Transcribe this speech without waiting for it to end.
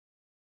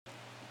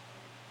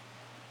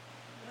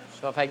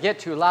So if I get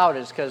too loud,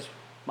 it's because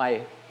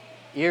my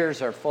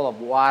ears are full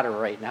of water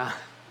right now.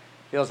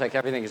 Feels like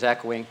everything is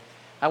echoing.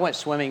 I went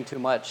swimming too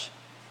much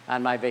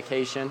on my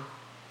vacation,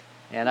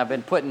 and I've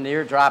been putting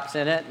eardrops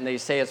in it, and they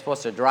say it's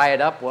supposed to dry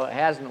it up. Well, it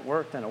hasn't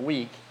worked in a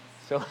week.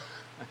 So,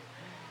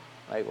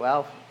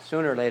 well,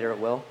 sooner or later it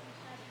will.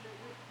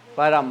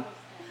 But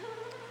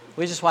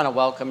we just want to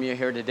welcome you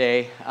here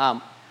today.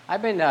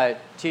 I've been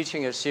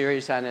teaching a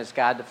series on this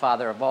God the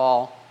Father of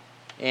all,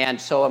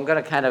 and so I'm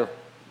going to kind of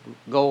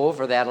go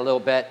over that a little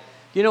bit.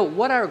 You know,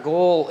 what our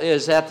goal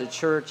is at the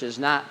church is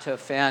not to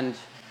offend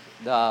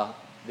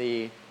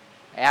the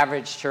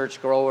average church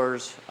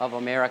growers of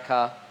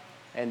America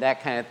and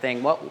that kind of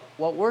thing.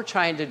 What we're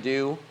trying to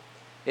do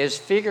is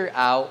figure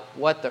out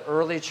what the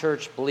early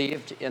church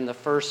believed in the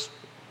first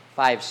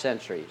 5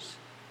 centuries.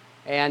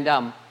 And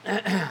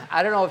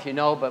I don't know if you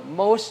know, but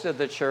most of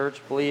the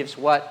church believes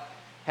what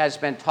has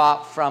been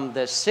taught from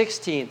the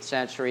 16th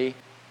century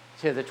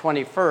to the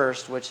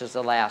 21st, which is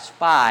the last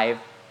 5.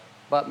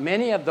 But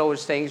many of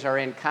those things are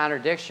in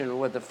contradiction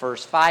with the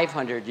first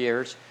 500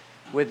 years,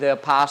 with the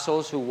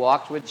apostles who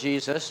walked with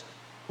Jesus,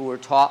 who were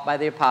taught by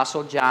the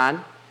Apostle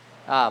John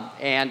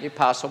and the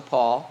Apostle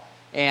Paul.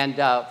 And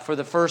for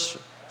the first,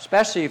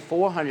 especially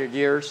 400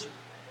 years,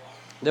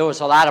 there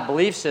was a lot of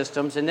belief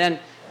systems. And then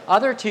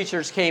other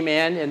teachers came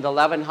in the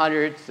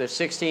 1100s, the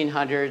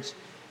 1600s,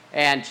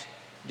 and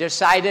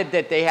decided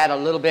that they had a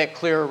little bit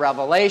clearer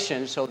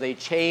revelation, so they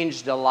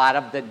changed a lot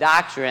of the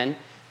doctrine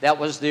that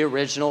was the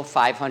original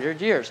 500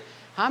 years.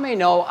 How many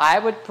know I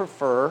would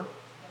prefer,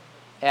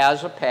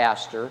 as a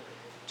pastor,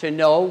 to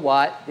know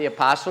what the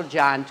Apostle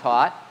John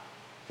taught,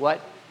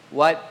 what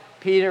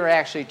Peter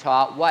actually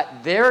taught,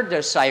 what their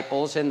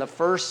disciples in the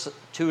first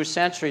 2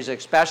 centuries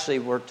especially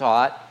were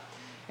taught.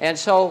 And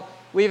so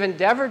we've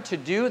endeavored to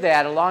do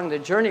that along the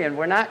journey, and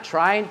we're not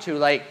trying to,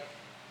 like,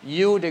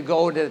 you to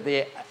go to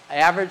the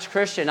average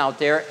Christian out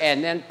there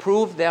and then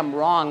prove them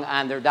wrong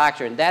on their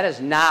doctrine. That is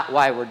not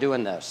why we're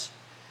doing this.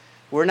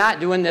 We're not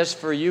doing this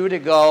for you to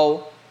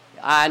go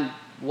on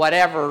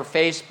whatever,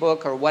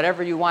 Facebook or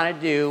whatever you want to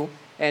do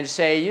and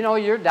say, you know,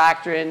 your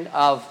doctrine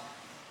of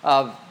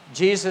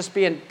Jesus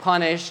being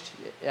punished,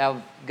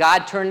 of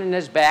God turning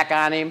his back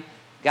on him,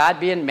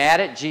 God being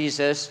mad at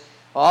Jesus,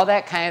 all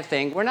that kind of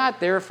thing. We're not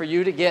there for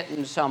you to get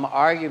in some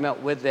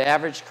argument with the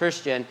average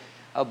Christian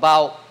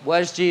about,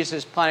 was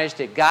Jesus punished?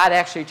 Did God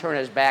actually turn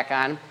his back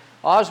on him?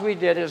 All we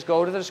did is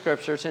go to the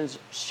scriptures and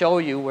show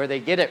you where they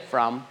get it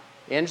from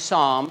in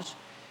Psalms.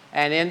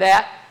 And in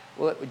that,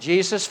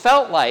 Jesus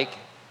felt like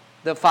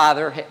the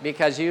Father,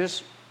 because he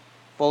was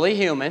fully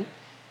human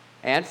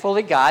and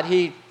fully God.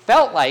 He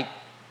felt like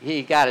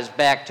he got his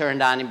back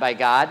turned on him by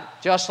God,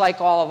 just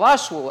like all of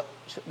us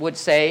would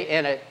say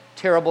in a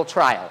terrible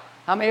trial.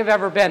 How many have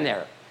ever been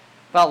there?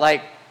 Felt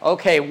like,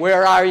 okay,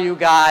 where are you,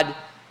 God?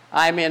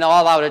 I'm in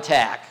all-out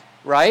attack,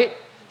 right?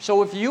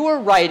 So if you were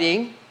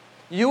writing,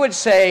 you would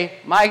say,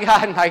 my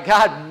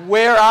God,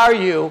 where are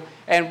you,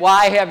 and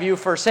why have you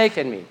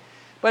forsaken me?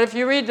 But if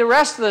you read the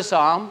rest of the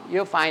psalm,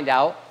 you'll find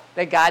out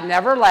that God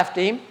never left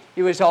him.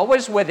 He was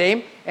always with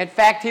him. In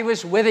fact, he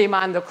was with him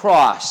on the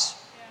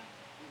cross.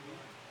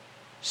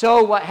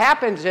 So what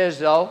happens is,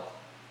 though,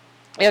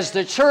 is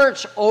the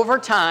church over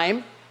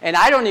time, and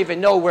I don't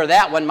even know where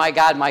that one, my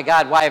God,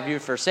 why have you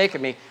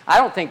forsaken me? I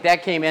don't think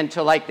that came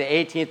into like the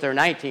 18th or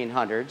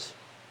 1900s.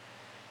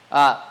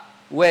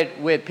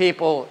 With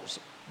people,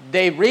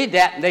 they read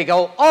that and they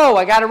go, oh,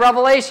 I got a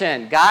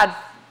revelation. God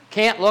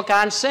can't look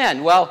on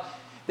sin. Well,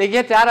 they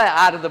get that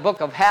out of the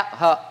book of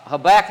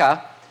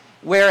Habakkuk,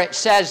 where it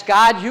says,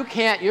 God, you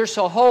can't, you're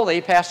so holy.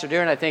 Pastor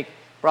Darren, I think,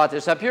 brought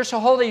this up. You're so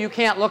holy, you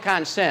can't look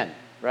on sin,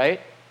 right?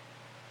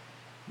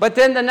 But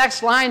then the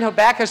next line,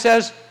 Habakkuk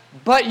says,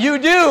 but you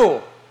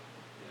do.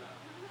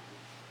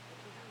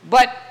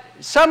 But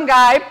some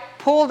guy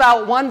pulled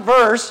out one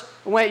verse,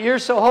 went, you're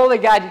so holy,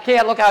 God, you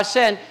can't look on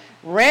sin,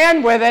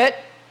 ran with it,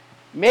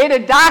 made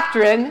a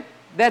doctrine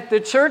that the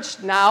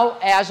church now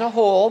as a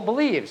whole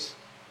believes.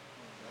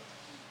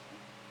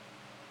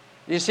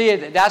 You see,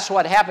 that's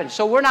what happens.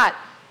 So we're not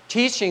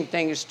teaching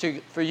things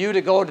for you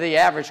to go to the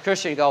average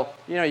Christian and go,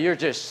 you know, you're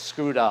just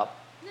screwed up.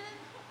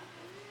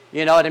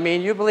 You know what I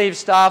mean? You believe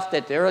stuff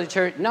that the early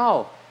church...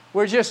 No,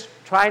 we're just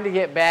trying to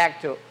get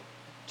back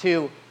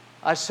to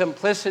a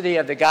simplicity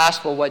of the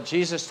gospel, what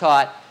Jesus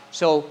taught,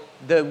 so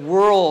the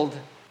world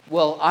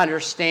will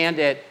understand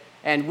it,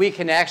 and we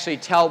can actually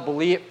tell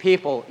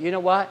people, you know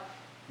what?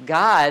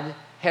 God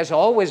has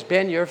always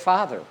been your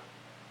Father.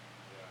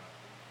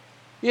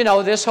 You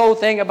know, this whole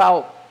thing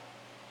about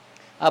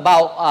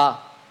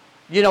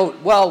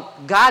well,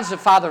 God's the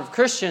father of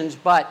Christians,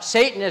 but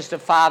Satan is the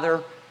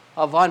father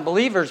of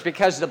unbelievers,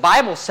 because the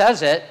Bible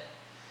says it.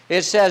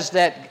 It says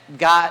that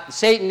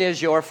Satan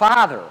is your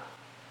father.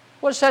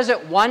 Well, it says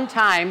it one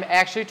time,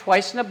 actually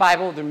twice in the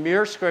Bible, the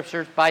mere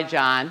scriptures by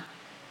John,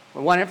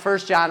 one in 1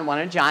 John, one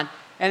in John,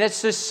 and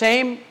it's the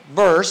same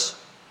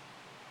verse.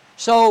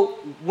 So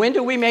when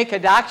do we make a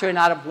doctrine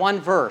out of one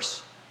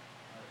verse?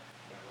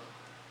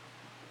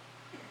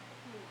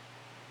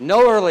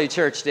 No early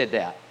church did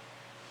that.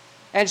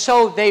 And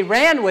so they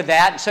ran with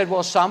that and said,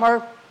 well, some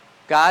are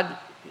God.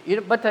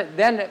 But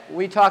then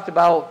we talked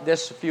about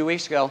this a few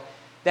weeks ago,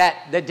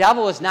 that the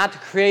devil is not the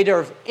creator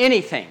of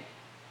anything.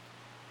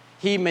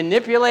 He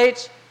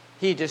manipulates,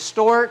 he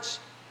distorts,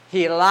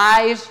 he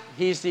lies,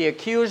 he's the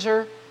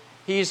accuser.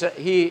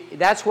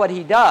 That's what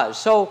he does.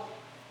 So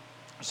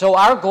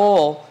our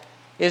goal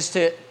is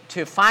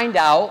to find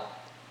out,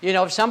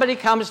 if somebody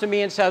comes to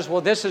me and says,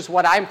 well, this is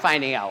what I'm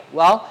finding out.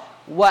 Well,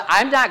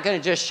 I'm not going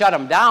to just shut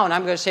them down.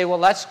 I'm going to say, well,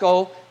 let's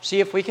go see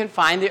if we can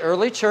find the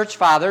early church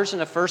fathers in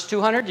the first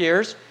 200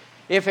 years.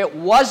 If it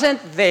wasn't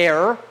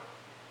there,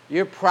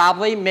 you're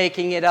probably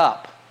making it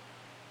up.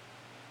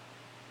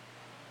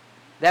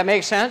 That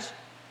makes sense?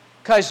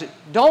 Because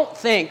don't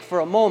think for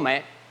a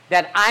moment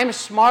that I'm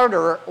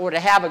smarter or to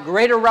have a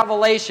greater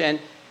revelation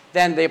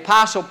than the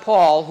Apostle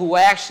Paul, who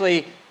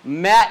actually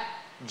met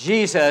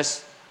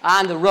Jesus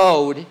on the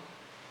road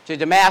to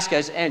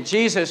Damascus, and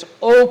Jesus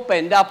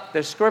opened up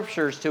the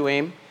scriptures to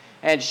him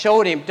and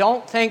showed him.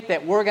 Don't think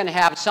that we're going to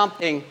have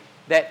something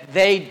that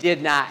they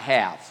did not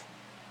have.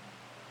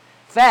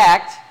 In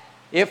fact,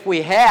 if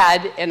we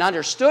had and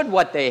understood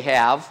what they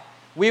have,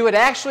 we would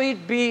actually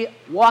be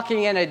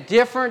walking in a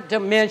different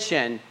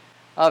dimension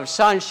of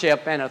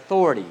sonship and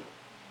authority.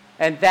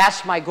 And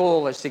that's my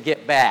goal, is to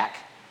get back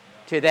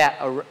to that,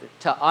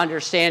 to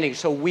understanding,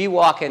 so we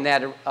walk in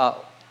that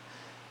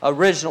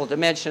original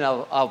dimension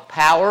of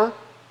power.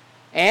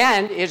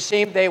 And it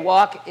seemed they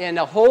walk in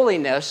a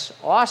holiness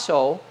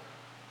also,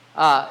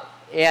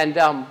 and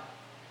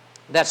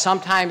that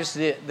sometimes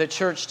the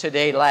church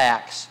today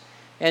lacks.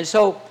 And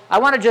so I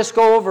want to just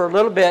go over a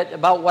little bit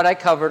about what I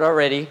covered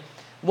already.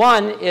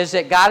 One is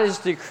that God is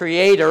the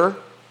creator.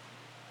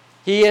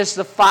 He is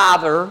the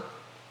Father.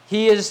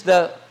 He is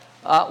the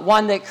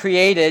one that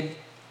created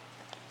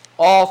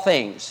all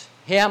things.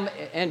 Him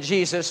and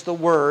Jesus, the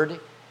Word,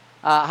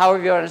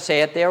 however you want to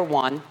say it, they're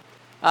one.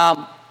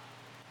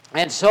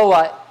 And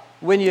so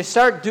when you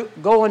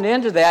start going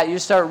into that, you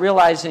start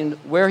realizing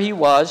where he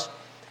was,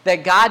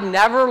 that God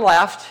never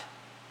left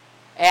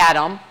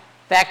Adam. In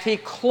fact, he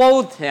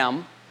clothed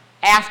him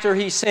after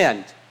he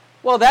sinned.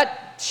 Well,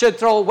 that should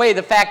throw away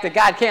the fact that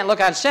God can't look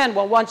on sin.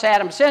 Well, once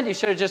Adam sinned, he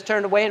should have just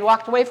turned away and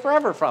walked away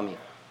forever from you.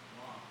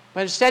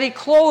 But instead, he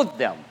clothed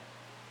them.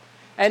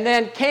 And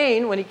then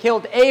Cain, when he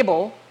killed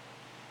Abel,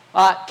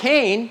 God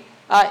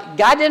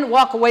didn't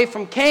walk away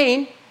from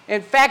Cain.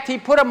 In fact, he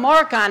put a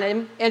mark on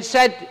him and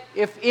said,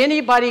 if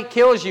anybody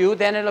kills you,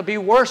 then it'll be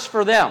worse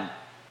for them.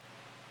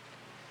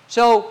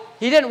 So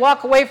he didn't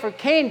walk away from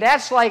Cain.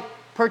 That's like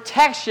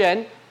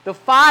protection, the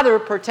father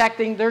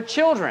protecting their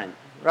children,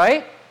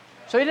 right?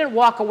 So he didn't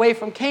walk away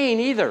from Cain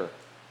either.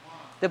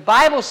 The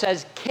Bible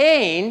says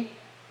Cain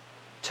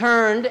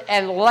turned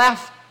and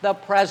left the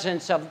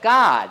presence of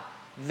God.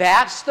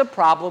 That's the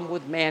problem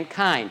with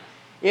mankind,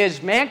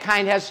 is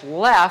mankind has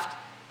left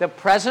the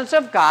presence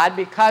of God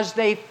because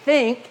they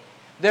think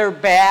they're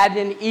bad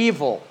and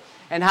evil.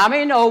 And how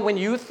many know when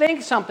you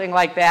think something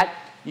like that,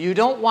 you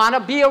don't want to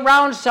be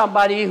around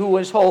somebody who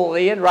is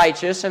holy and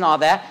righteous and all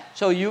that,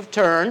 so you've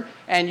turned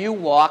and you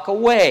walk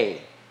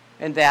away.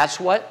 And that's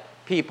what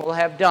people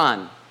have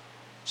done.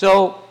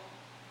 So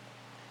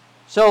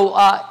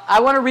I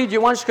want to read you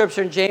one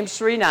scripture in James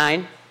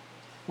 3:9,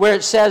 where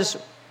it says,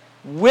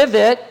 with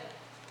it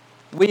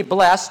we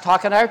bless,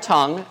 talking our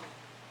tongue,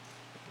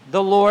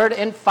 the Lord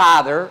and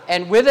Father,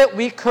 and with it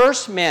we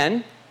curse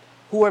men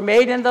who are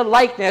made in the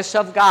likeness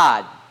of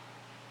God.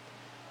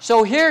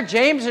 So here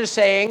James is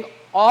saying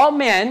all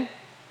men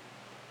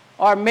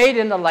are made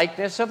in the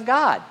likeness of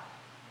God.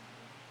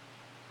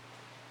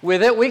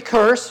 With it we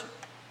curse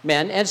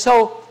men.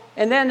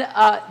 And then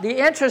the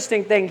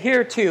interesting thing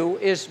here too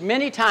is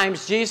many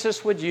times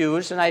Jesus would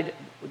use, and I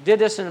did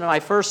this in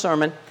my first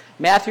sermon,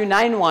 Matthew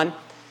 9:1,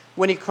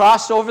 when he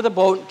crossed over the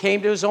boat and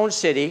came to his own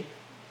city,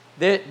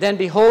 then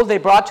behold, they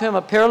brought to him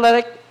a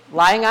paralytic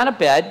lying on a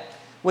bed.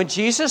 When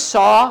Jesus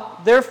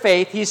saw their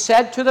faith, he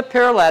said to the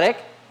paralytic,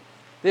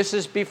 this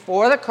is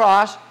before the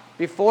cross,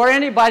 before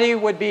anybody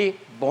would be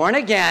born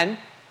again,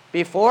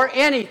 before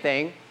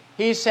anything,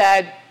 he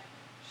said,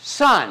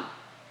 son,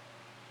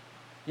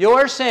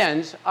 your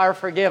sins are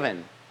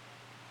forgiven.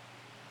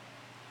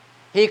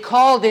 He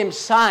called him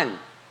son.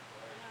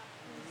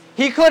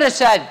 He could have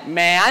said,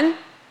 man,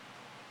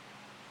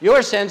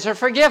 your sins are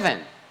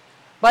forgiven.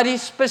 But he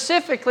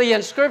specifically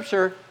in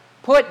Scripture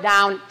put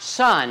down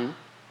son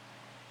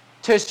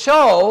to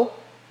show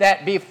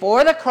that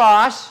before the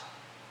cross,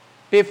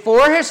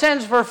 before his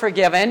sins were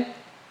forgiven,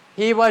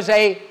 he was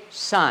a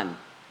son.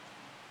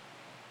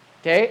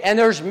 Okay? And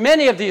there's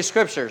many of these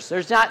scriptures.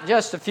 There's not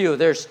just a few.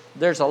 There's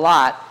a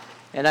lot,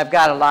 and I've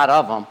got a lot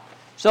of them.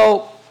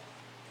 So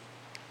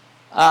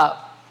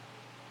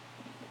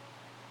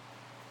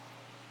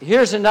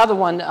here's another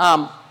one.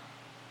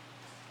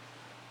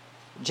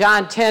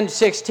 John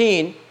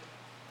 10:16.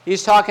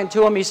 He's talking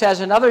to him. He says,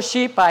 another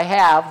sheep I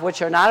have,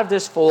 which are not of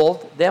this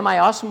fold, them I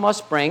also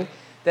must bring,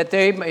 that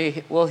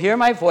they will hear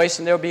my voice,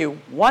 and there will be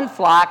one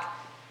flock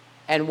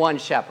and one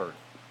shepherd.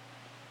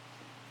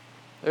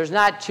 There's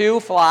not two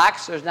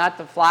flocks. There's not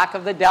the flock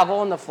of the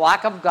devil and the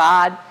flock of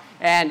God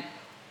and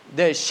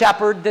the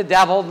shepherd, the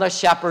devil, and the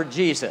shepherd,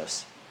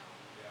 Jesus.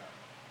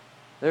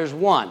 There's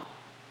one.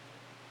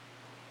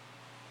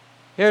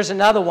 Here's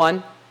another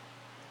one,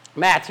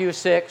 Matthew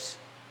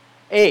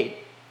 6:8.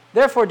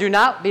 Therefore, do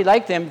not be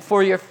like them,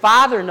 for your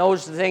Father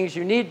knows the things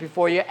you need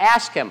before you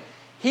ask Him.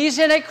 He's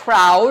in a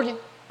crowd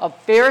of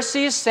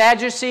Pharisees,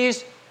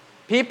 Sadducees,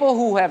 people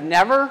who have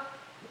never,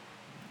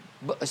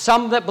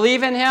 some that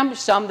believe in Him,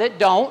 some that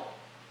don't.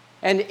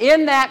 And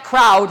in that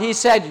crowd, He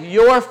said,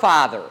 your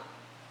Father.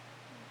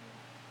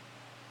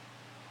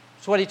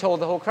 That's what He told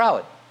the whole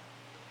crowd.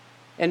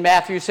 In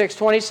Matthew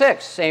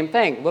 6:26, same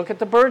thing. Look at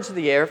the birds of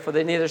the air, for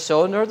they neither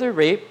sow nor they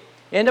reap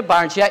in the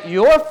barns, yet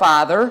your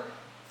Father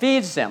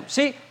feeds them.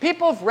 See,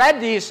 people have read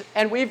these,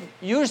 and we've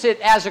used it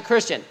as a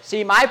Christian.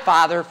 See, my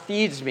Father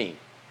feeds me.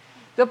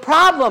 The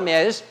problem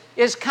is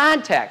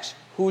context.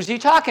 Who's He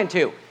talking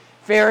to?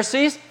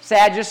 Pharisees,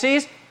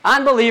 Sadducees,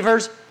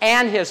 unbelievers,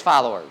 and His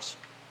followers.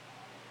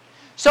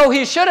 So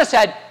He should have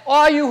said,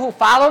 all you who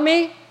follow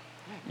me,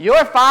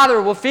 your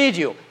Father will feed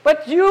you.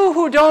 But you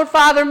who don't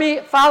follow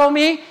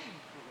me,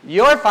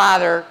 your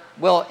father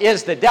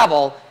is the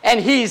devil,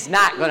 and he's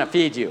not going to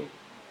feed you.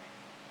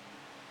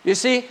 You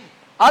see,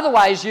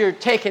 otherwise you're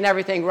taking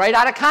everything right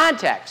out of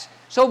context.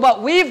 So,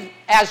 but we've,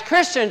 as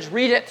Christians,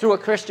 read it through a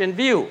Christian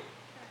view.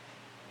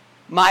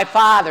 My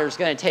Father's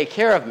going to take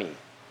care of me.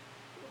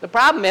 The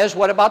problem is,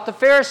 what about the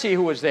Pharisee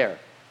who was there?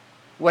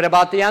 What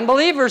about the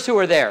unbelievers who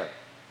were there?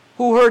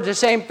 Who heard the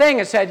same thing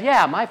and said,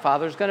 yeah, my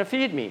Father's going to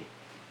feed me.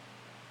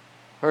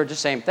 Heard the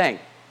same thing.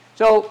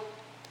 So,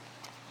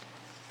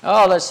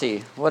 let's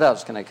see. What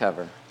else can I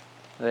cover?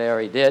 I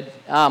already did.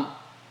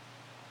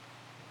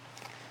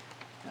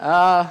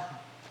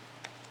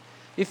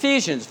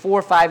 Ephesians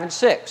 4, 5, and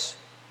 6.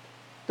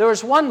 There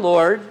is one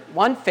Lord,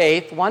 one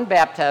faith, one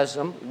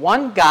baptism,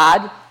 one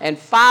God, and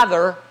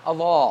Father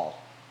of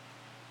all.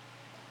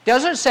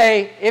 Doesn't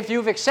say if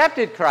you've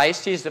accepted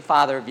Christ, He's the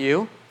Father of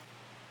you.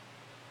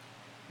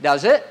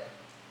 Does it?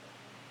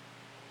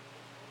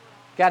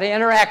 Got to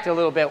interact a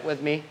little bit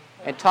with me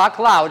and talk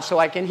loud so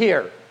I can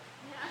hear.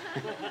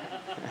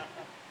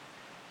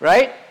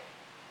 Right?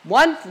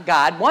 One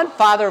God, one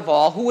Father of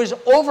all, who is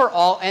over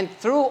all and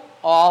through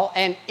all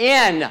and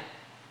in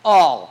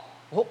all.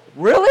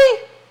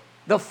 Really?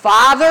 The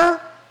Father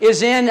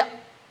is in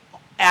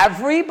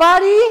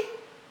everybody?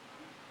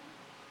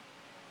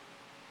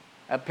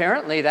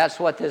 Apparently, that's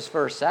what this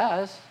verse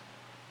says,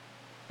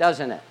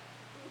 doesn't it?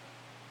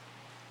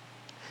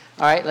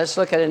 All right, let's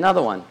look at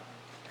another one.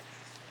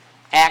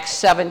 Acts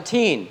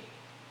 17.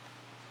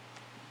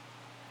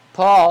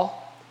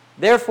 Paul,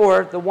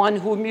 therefore, the one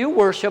whom you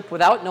worship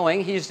without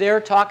knowing, he's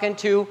there talking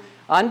to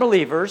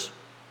unbelievers.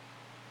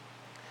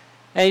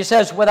 And he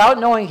says, without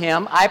knowing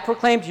Him, I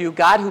proclaim to you,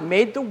 God who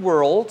made the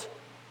world.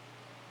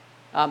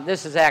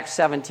 This is Acts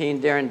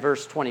 17, there in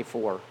verse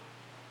 24.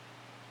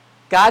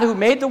 God who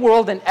made the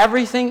world and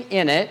everything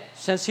in it,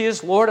 since He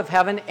is Lord of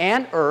heaven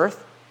and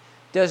earth,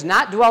 does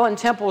not dwell in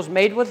temples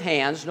made with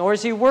hands, nor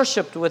is He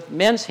worshipped with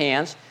men's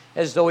hands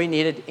as though He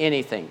needed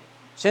anything.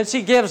 Since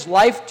He gives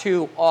life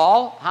to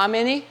all, how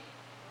many?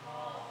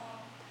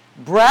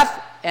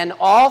 Breath and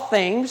all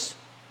things,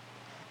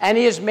 and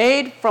He has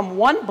made from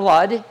one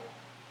blood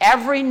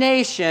every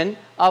nation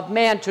of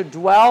man to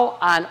dwell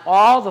on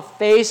all the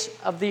face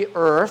of the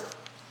earth,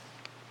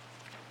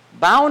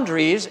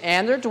 boundaries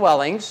and their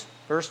dwellings,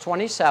 verse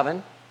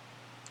 27,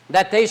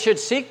 that they should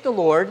seek the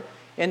Lord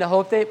in the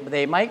hope that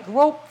they might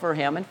grope for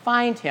Him and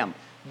find Him,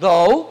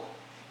 though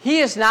He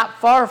is not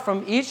far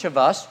from each of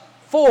us,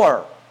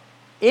 for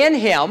in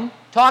Him,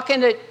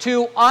 talking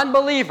to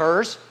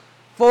unbelievers,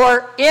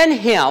 for in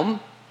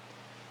Him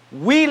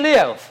we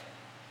live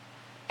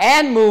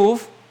and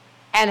move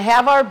and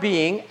have our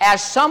being,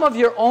 as some of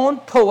your own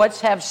poets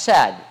have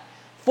said.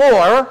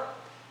 For,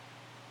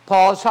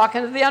 Paul is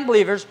talking to the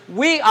unbelievers,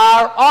 we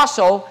are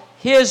also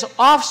His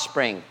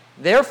offspring.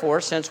 Therefore,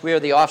 since we are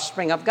the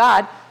offspring of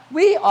God,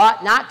 we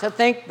ought not to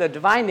think the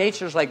divine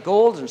nature is like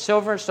gold and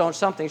silver and stone,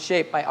 something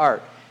shaped by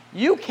art.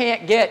 You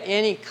can't get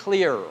any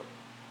clearer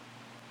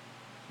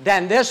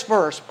than this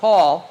verse,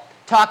 Paul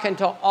talking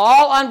to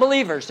all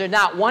unbelievers. There's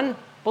not one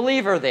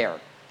believer there,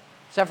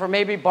 except for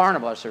maybe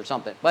Barnabas or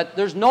something. But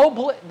there's no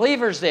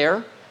believers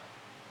there.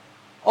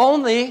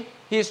 Only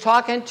he's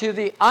talking to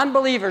the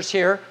unbelievers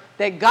here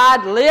that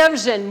God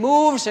lives and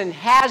moves and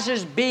has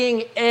His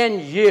being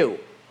in you.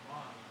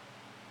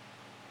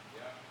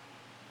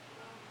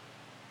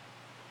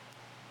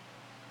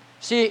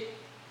 See,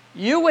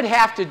 you would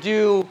have to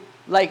do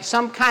like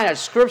some kind of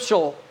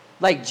scriptural,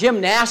 like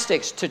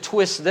gymnastics to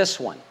twist this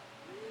one.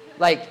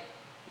 Like,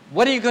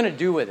 what are you going to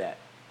do with it?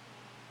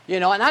 You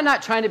know, and I'm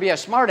not trying to be a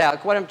smart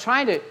aleck. What I'm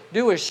trying to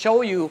do is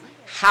show you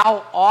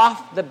how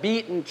off the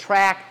beaten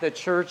track the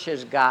church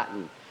has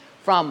gotten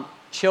from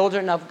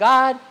children of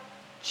God,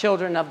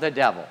 children of the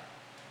devil.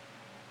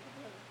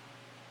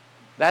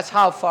 That's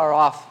how far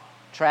off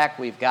track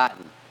we've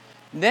gotten.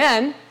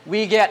 Then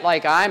we get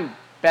like, I'm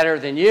better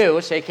than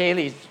you. Say,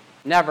 Kaylee's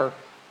never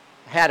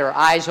had her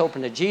eyes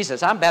open to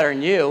Jesus. I'm better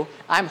than you.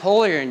 I'm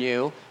holier than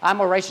you. I'm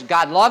more righteous.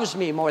 God loves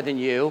me more than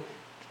you.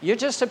 You're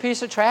just a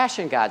piece of trash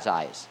in God's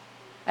eyes.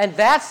 And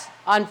that's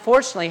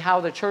unfortunately how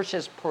the church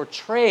is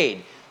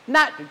portrayed. You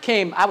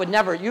would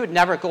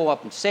never go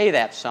up and say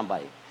that to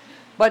somebody.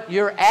 But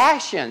your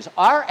actions,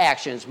 our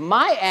actions,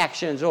 my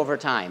actions over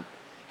time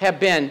have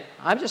been,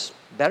 I'm just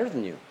better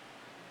than you.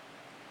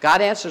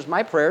 God answers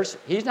my prayers.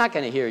 He's not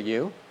going to hear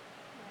you.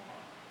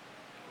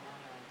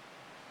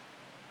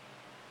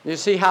 You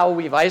see how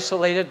we've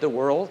isolated the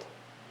world?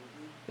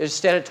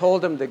 Instead of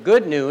told them the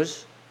good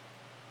news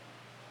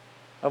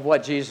of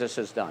what Jesus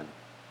has done.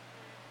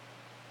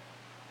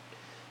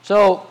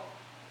 So,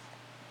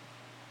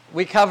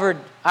 we covered,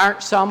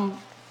 aren't some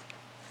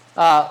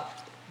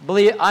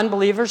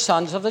unbelievers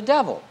sons of the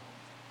devil?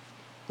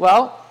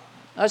 Well,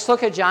 let's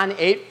look at John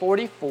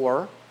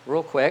 8:44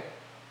 real quick.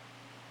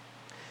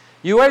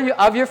 You are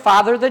of your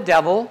father the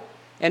devil,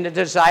 and the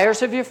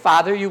desires of your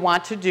father you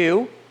want to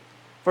do,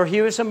 for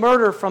he was a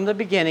murderer from the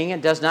beginning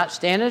and does not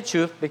stand in the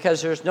truth,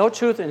 because there is no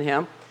truth in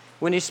him.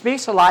 When he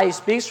speaks a lie, he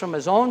speaks from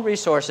his own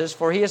resources,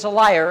 for he is a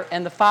liar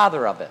and the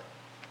father of it.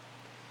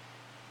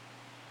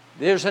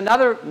 There's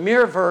another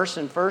mirror verse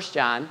in 1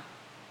 John.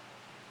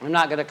 I'm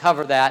not going to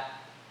cover that.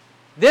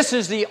 This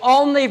is the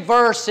only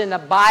verse in the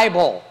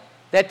Bible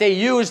that they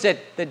use that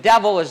the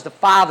devil is the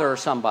father of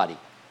somebody.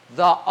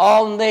 The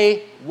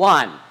only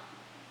one.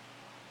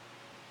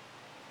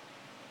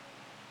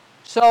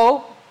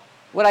 So,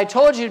 what I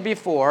told you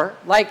before,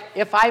 like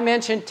if I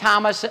mentioned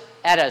Thomas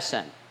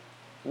Edison,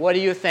 what do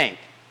you think?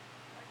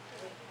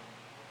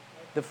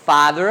 The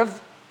father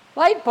of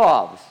light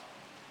bulbs,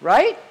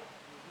 right?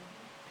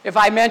 If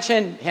I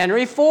mentioned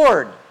Henry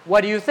Ford,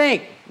 what do you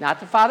think? Not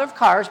the father of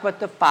cars, but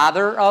the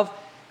father of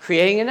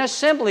creating an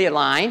assembly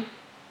line,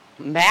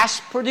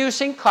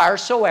 mass-producing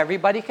cars so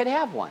everybody could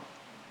have one.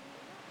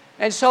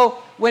 And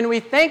so when we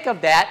think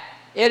of that,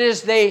 it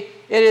is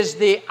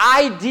the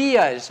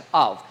ideas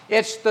of,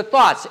 it's the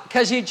thoughts.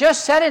 Because he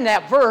just said in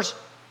that verse,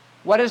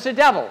 what is the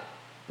devil?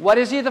 What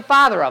is he the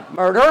father of?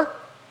 Murder,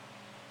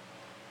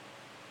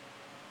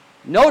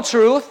 no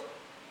truth,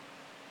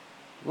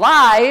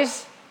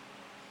 lies,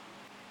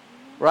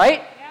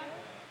 right?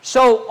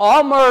 So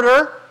all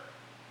murder,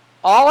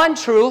 all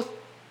untruth,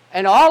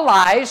 and all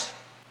lies,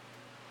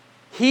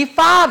 he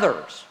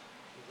fathers.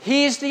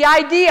 He's the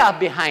idea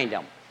behind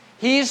them.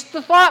 He's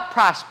the thought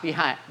process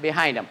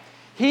behind them.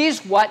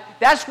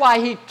 That's why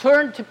he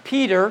turned to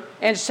Peter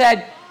and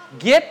said,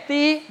 "Get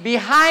thee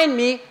behind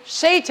me,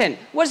 Satan."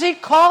 Was he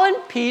calling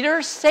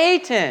Peter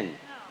Satan?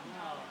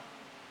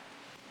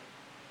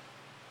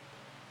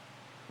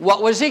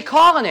 What was he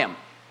calling him?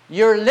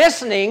 You're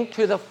listening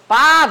to the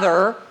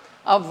father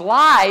of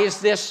lies,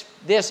 this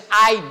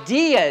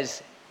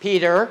ideas,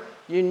 Peter.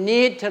 You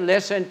need to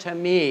listen to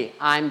me.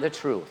 I'm the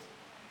truth.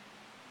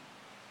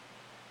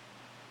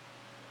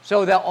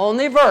 So the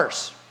only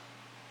verse,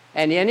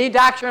 and any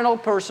doctrinal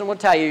person will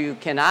tell you, you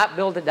cannot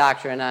build a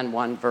doctrine on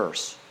one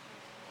verse.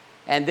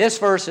 And this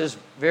verse is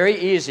very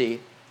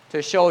easy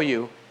to show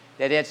you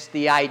that it's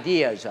the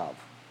ideas of.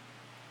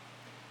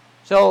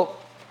 So,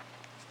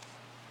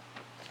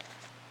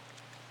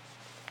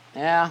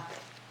 yeah,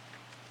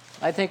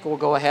 I think we'll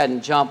go ahead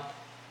and jump.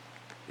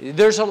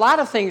 There's a lot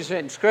of things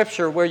in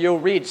Scripture where you'll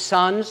read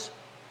sons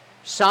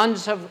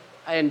of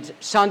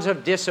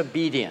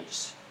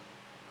disobedience.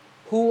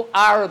 Who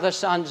are the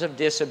sons of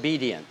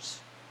disobedience?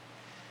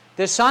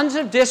 The sons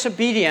of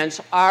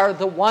disobedience are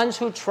the ones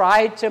who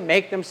try to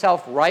make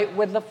themselves right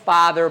with the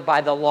Father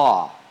by the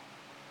law.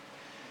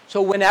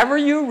 So whenever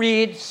you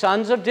read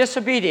sons of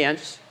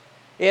disobedience,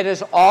 it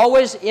is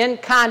always in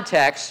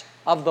context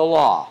of the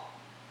law.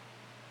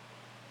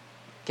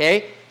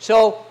 Okay?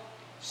 So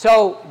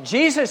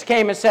Jesus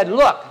came and said,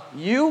 look,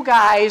 you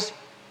guys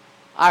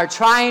are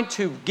trying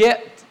to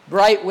get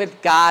right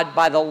with God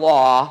by the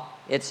law.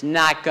 It's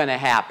not going to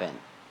happen.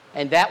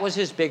 And that was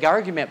his big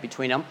argument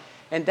between them.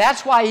 And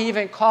that's why he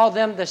even called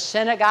them the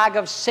synagogue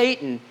of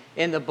Satan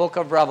in the book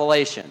of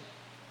Revelation.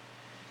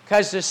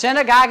 Because the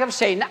synagogue of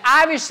Satan,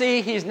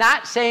 obviously he's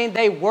not saying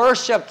they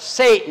worshiped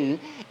Satan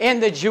in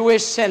the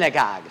Jewish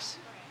synagogues.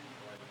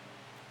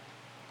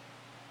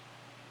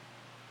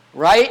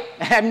 Right?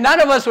 And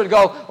none of us would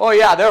go, oh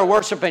yeah, they're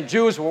worshiping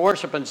Jews, were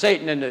worshiping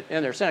Satan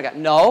in their synagogue.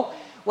 No.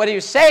 What he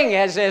was saying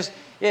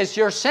is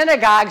your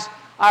synagogues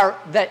are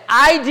the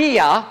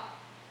idea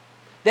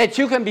that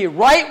you can be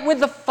right with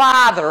the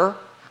Father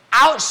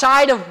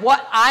outside of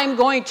what I'm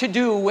going to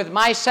do with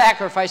my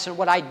sacrifice and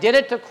what I did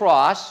at the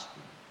cross.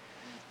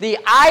 The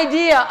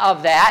idea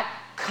of that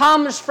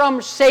comes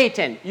from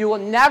Satan. You will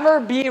never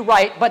be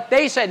right. But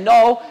they said,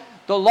 no,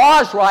 the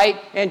law is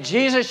right, and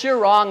Jesus, you're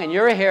wrong, and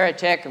you're a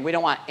heretic, and we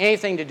don't want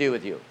anything to do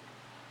with you.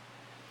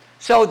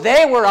 So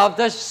they were of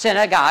the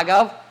synagogue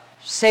of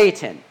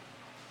Satan.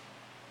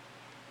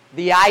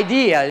 The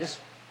ideas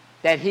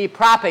that he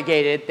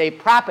propagated, they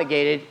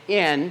propagated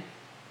in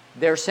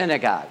their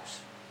synagogues.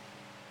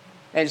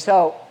 And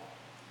so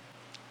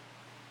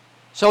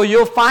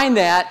you'll find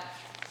that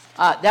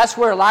that's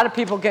where a lot of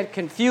people get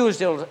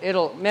confused.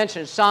 It'll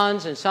mention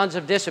sons and sons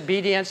of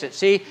disobedience.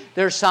 See,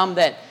 there's some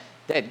that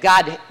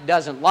God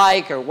doesn't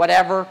like or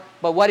whatever.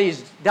 But what he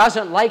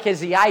doesn't like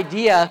is the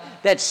idea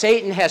that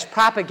Satan has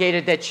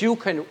propagated that you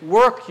can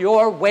work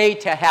your way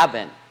to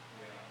heaven.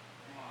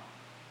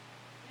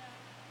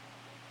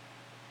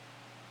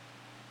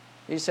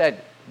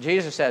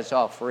 Jesus said it's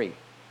all free.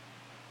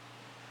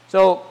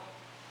 So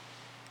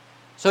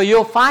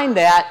you'll find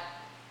that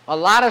a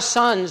lot of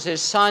sons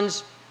is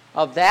sons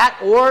of that,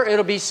 or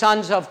it'll be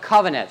sons of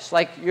covenants,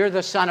 like you're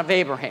the son of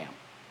Abraham.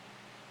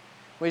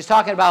 When he's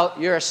talking about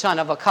you're a son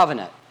of a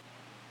covenant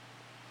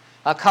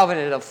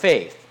of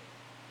faith.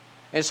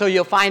 And so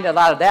you'll find a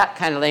lot of that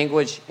kind of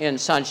language in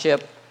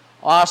sonship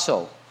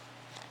also.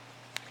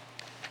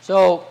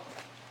 So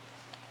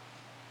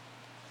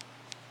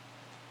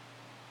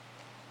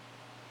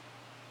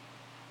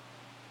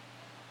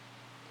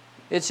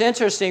it's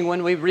interesting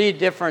when we read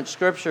different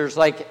scriptures,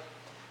 like,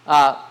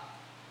 let's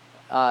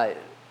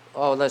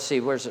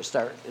see, where does it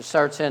start? It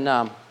starts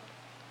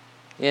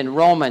in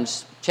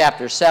Romans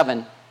chapter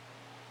 7.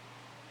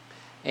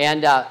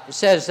 And it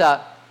says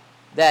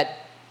that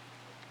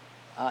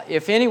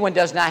if anyone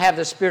does not have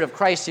the Spirit of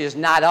Christ, he is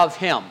not of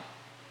him.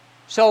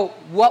 So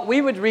what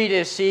we would read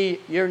is, see,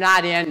 you're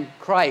not in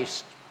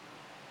Christ.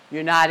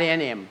 You're not in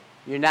him.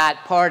 You're not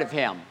part of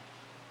him,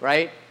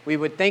 right? We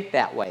would think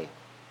that way.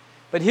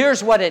 But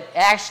here's what it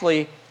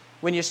actually,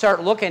 when you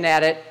start looking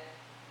at it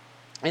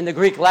in the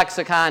Greek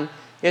lexicon,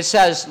 it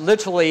says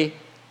literally,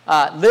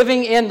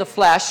 living in the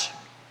flesh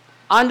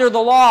under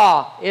the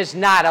law is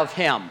not of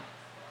him.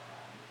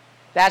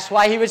 That's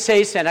why he would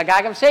say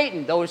synagogue of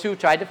Satan, those who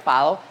tried to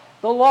follow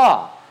the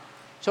law.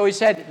 So he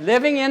said,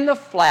 living in the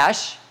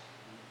flesh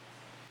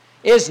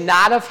is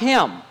not of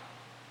him.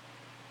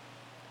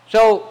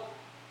 So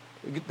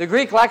the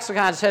Greek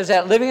lexicon says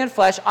that living in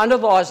flesh under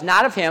the law is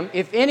not of him.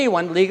 If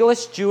anyone,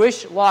 legalists,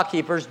 Jewish law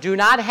keepers, do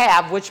not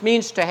have, which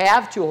means to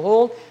have, to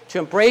hold, to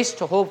embrace,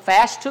 to hold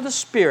fast to the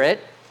Spirit,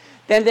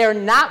 then they're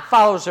not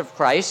followers of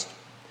Christ,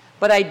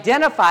 but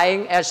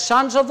identifying as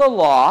sons of the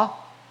law.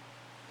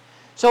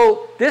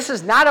 So this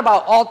is not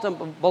about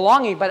ultimate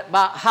belonging, but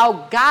about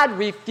how God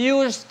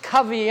refused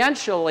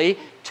covenantally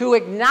to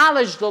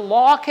acknowledge the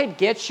law could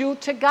get you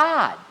to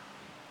God.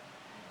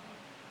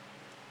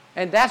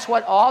 And that's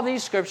what all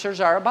these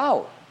scriptures are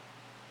about.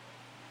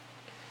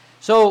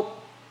 So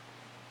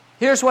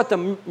here's what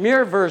the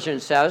Mirror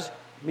version says.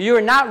 You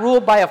are not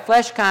ruled by a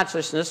flesh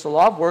consciousness, the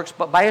law of works,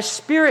 but by a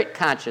spirit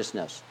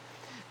consciousness.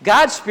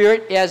 God's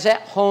Spirit is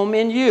at home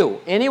in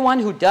you. Anyone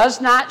who does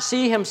not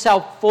see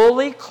himself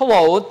fully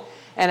clothed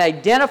and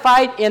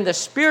identified in the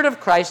Spirit of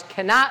Christ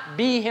cannot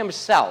be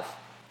himself.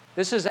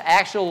 This is the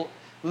actual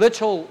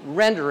literal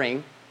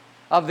rendering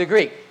of the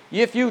Greek.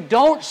 If you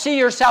don't see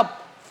yourself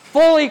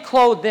fully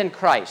clothed in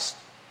Christ,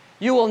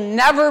 you will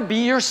never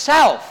be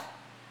yourself.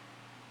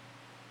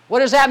 What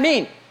does that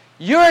mean?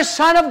 You're a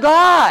son of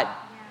God.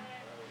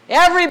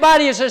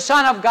 Everybody is a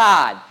son of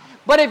God.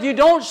 But if you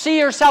don't see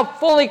yourself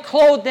fully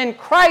clothed in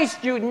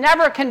Christ, you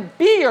never can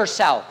be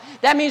yourself.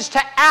 That means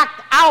to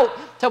act out,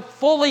 to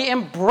fully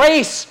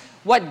embrace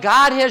what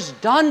God has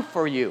done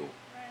for you.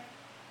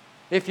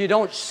 If you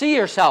don't see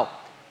yourself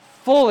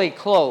fully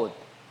clothed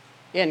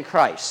in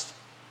Christ.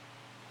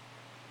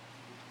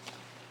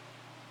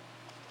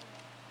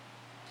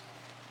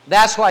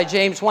 That's why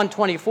James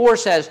 1:24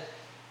 says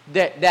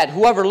that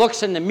whoever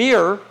looks in the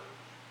mirror,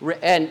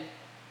 and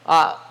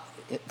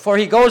for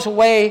he goes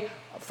away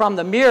from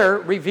the mirror,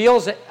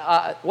 reveals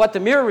what the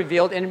mirror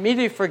revealed, and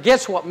immediately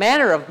forgets what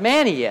manner of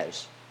man he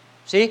is.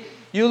 See?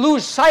 You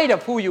lose sight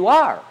of who you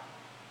are.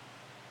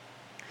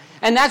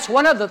 And that's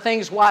one of the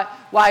things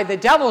why the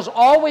devil's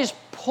always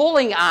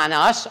pulling on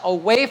us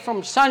away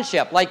from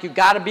sonship. Like, you've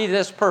got to be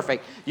this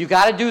perfect. You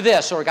got to do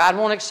this or God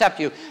won't accept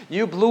you.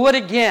 You blew it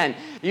again.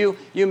 You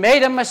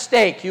made a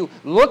mistake. You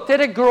looked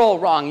at a girl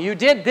wrong. You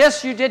did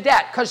this, you did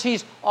that. Because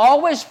he's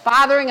always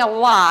fathering a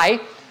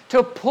lie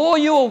to pull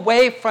you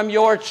away from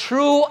your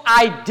true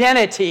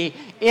identity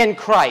in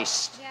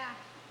Christ.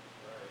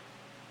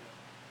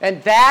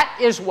 And that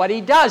is what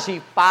he does. He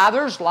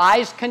fathers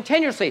lies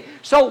continuously.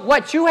 So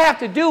what you have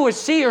to do is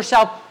see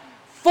yourself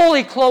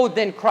fully clothed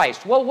in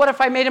Christ. Well, what if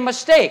I made a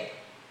mistake?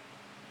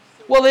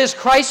 Well, is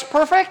Christ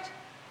perfect?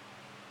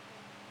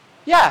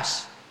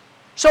 Yes.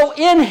 So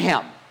in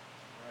him.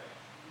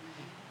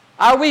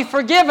 Are we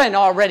forgiven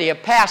already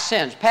of past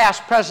sins,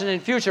 past, present, and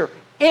future?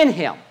 In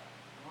him.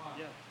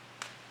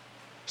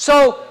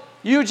 So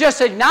you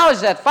just acknowledge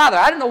that, Father,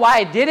 I don't know why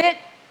I did it,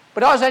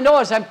 but all I know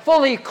is I'm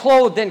fully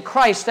clothed in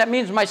Christ. That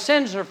means my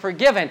sins are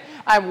forgiven.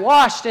 I'm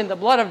washed in the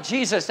blood of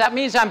Jesus. That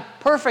means I'm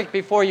perfect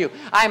before you.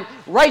 I'm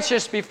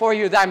righteous before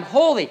you. That I'm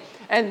holy.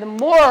 And the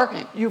more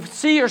you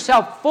see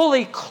yourself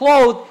fully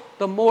clothed,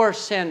 the more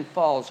sin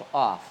falls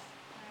off.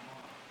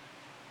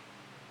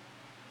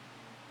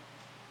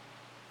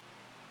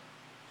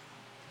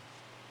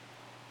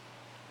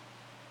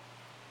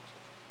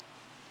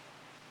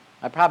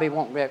 I probably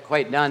won't get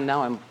quite done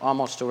now. I'm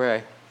almost to where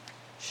I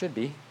should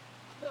be.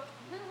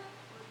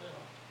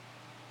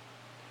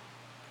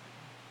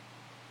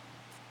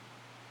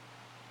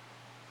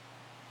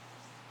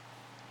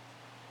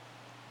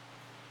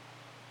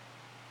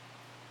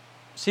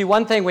 See,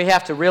 one thing we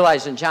have to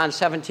realize in John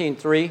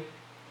 17:3,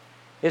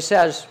 it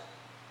says,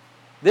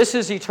 "This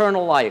is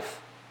eternal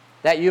life,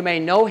 that you may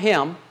know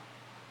him,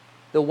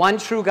 the one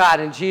true God,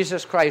 and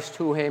Jesus Christ,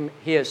 whom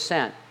he has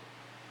sent."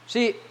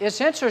 See, it's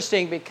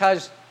interesting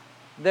because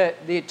the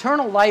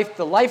eternal life,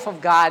 the life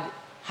of God,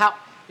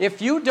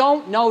 if you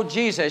don't know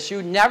Jesus,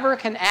 you never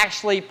can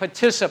actually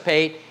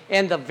participate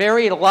in the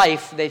very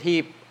life that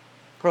he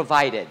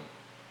provided.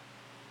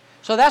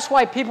 So that's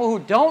why people who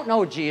don't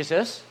know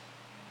Jesus,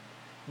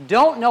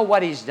 don't know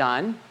what he's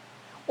done,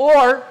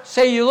 or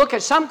say you look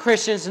at some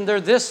Christians and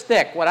they're this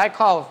thick, what I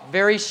call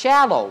very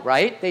shallow,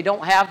 right? They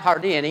don't have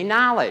hardly any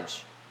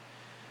knowledge.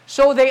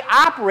 So they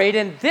operate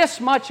in this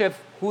much of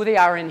who they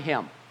are in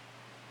him.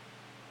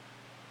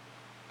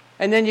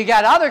 And then you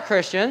got other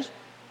Christians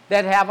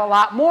that have a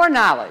lot more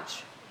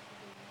knowledge.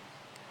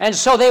 And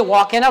so they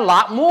walk in a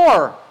lot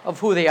more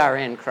of who they are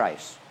in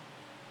Christ.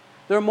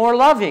 They're more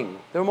loving.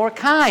 They're more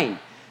kind.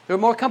 They're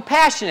more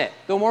compassionate.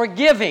 They're more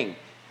giving.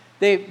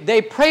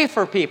 They pray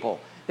for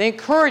people. They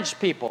encourage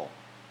people,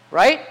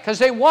 right? Because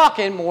they walk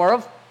in more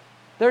of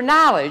their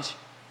knowledge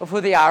of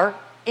who they are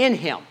in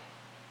him.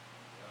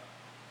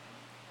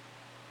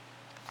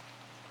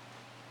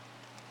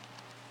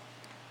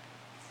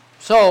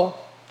 So,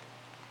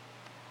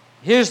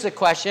 here's the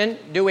question.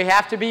 Do we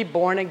have to be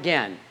born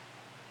again?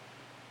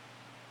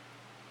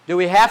 Do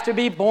we have to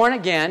be born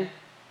again?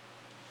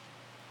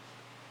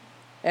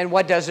 And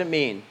what does it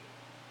mean?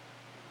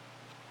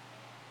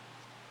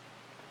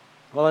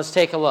 Well, let's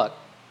take a look.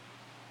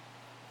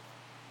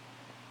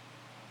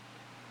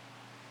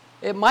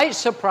 It might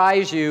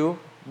surprise you,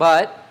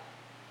 but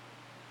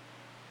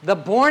the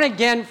born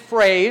again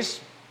phrase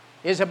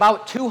is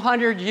about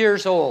 200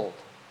 years old.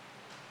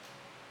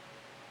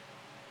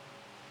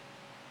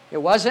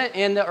 It wasn't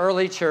in the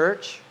early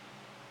church.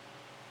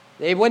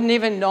 They wouldn't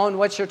even known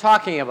what you're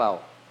talking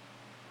about.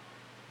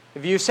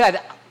 If you said,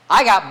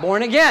 "I got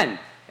born again,"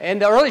 and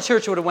the early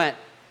church would have went,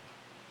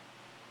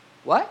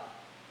 "What?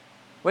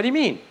 What do you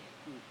mean?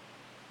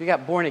 You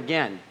got born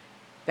again?"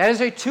 That is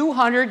a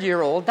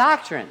 200-year-old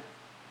doctrine.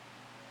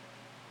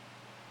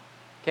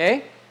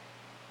 Okay?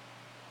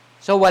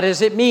 So what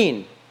does it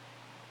mean?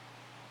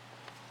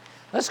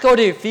 Let's go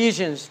to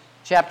Ephesians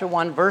chapter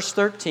 1, verse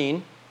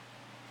 13.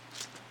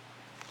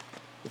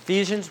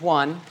 Ephesians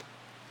 1.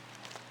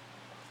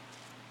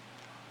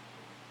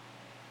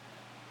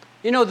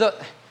 You know,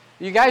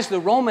 you guys,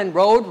 the Roman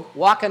road,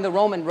 walking the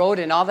Roman road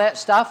and all that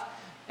stuff,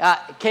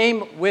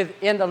 came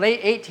in the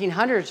late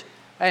 1800s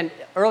and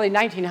early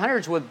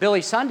 1900s with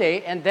Billy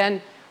Sunday, and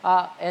then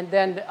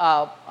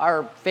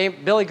our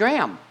Billy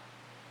Graham.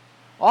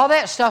 All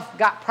that stuff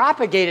got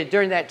propagated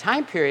during that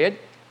time period,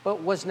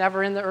 but was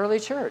never in the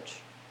early church.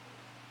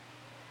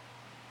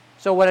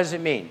 So what does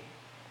it mean?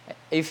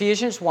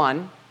 Ephesians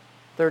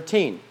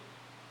 1:13.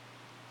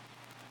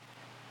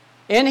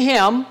 In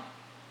him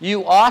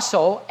you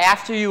also,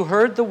 after you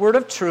heard the word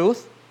of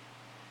truth,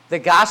 the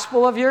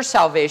gospel of your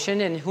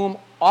salvation, in whom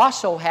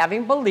also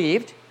having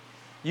believed,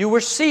 you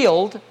were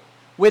sealed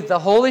with the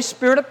Holy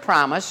Spirit of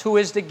promise, who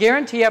is the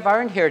guarantee of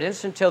our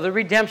inheritance until the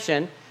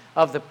redemption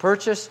of the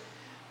purchased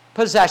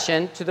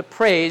possession, to the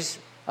praise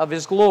of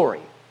his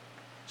glory.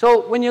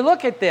 So when you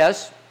look at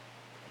this,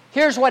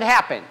 here's what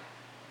happened.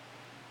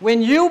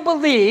 When you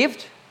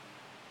believed,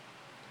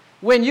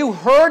 when you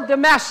heard the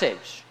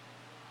message,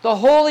 the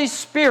Holy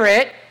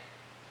Spirit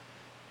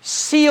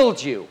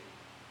sealed you.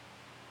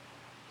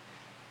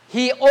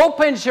 He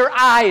opens your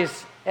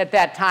eyes at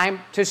that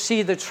time to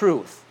see the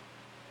truth.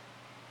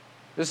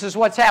 This is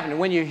what's happening.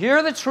 When you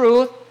hear the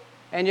truth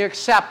and you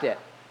accept it,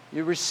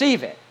 you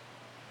receive it,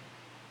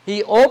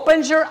 he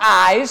opens your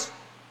eyes.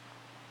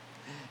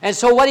 And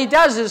so what he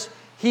does is,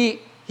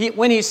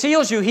 when he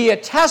seals you, he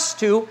attests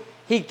to,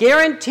 he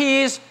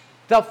guarantees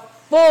the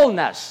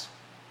fullness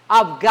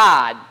of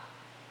God,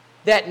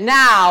 that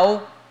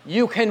now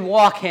you can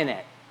walk in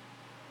it.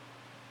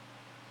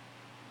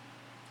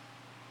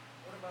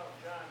 What about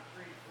John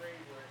 3:3,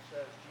 where it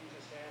says,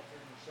 Jesus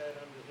answered and said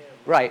unto him,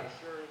 Right.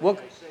 Well,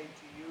 I say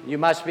to you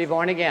must be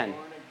born again.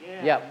 Born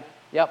again, Yep.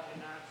 and not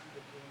see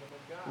the kingdom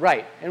of God.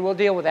 Right, and we'll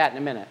deal with that in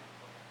a minute.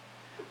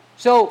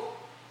 So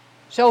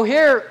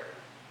here,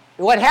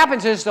 what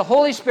happens is the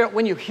Holy Spirit,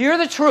 when you hear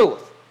the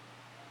truth,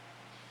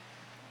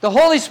 the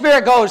Holy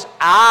Spirit goes,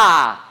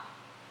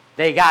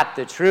 they got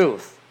the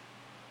truth.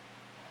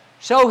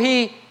 So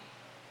he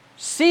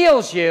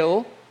seals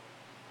you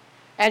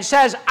and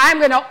says, I'm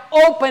going to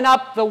open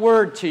up the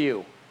Word to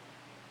you.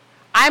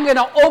 I'm going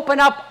to open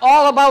up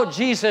all about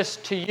Jesus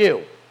to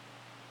you.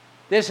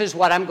 This is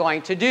what I'm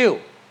going to do.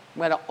 I'm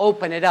going to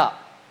open it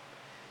up.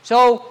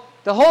 So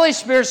the Holy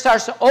Spirit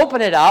starts to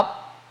open it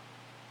up,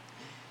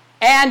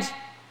 and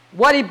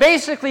what he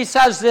basically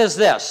says is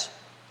this.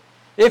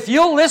 If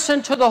you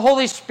listen to the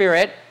Holy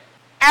Spirit,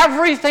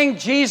 everything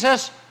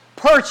Jesus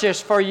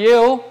purchased for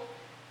you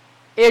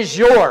is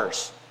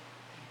yours.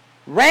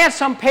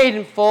 Ransom paid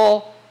in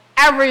full,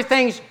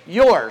 everything's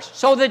yours.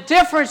 So the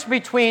difference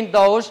between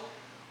those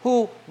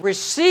who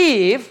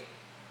receive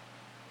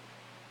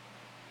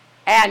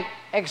and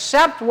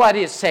accept what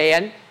he's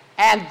saying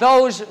And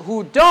those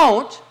who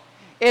don't,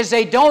 is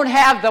they don't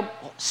have the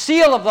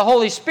seal of the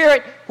Holy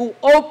Spirit who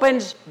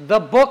opens the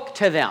book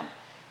to them.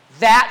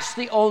 That's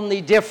the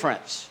only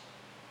difference.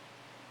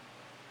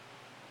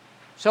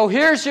 So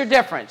here's your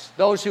difference.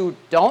 Those who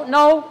don't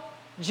know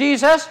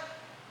Jesus,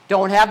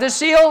 don't have the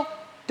seal,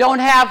 don't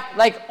have,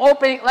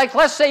 like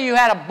let's say you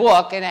had a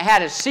book and it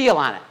had a seal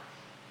on it.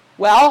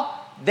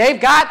 Well, they've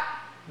got,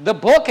 the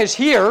book is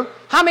here.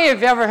 How many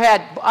of you ever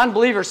had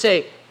unbelievers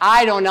say,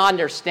 I don't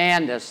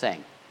understand this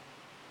thing?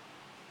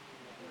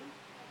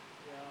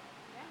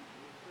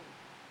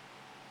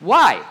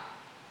 Why?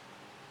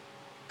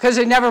 Because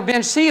they've never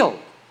been sealed.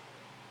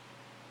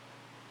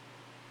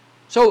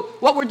 So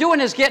what we're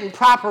doing is getting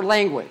proper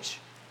language.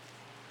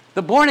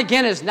 The born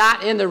again is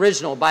not in the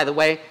original, by the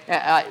way.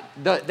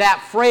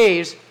 That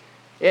phrase,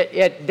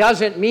 it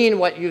doesn't mean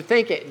what you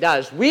think it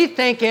does. We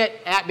think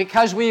it,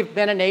 because we've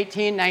been an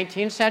 18th,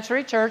 19th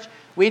century church,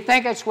 we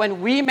think it's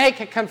when we make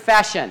a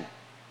confession.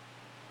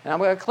 And I'm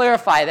going to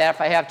clarify that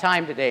if I have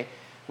time today.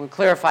 We'll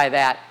clarify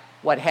that,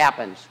 what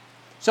happens.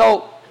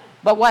 So,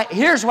 but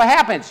here's what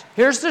happens.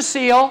 Here's the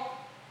seal.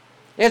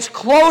 It's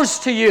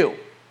closed to you.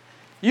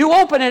 You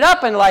open it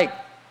up and like,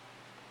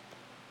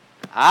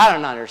 I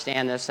don't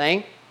understand this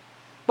thing.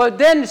 But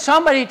then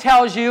somebody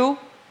tells you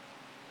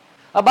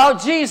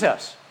about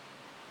Jesus.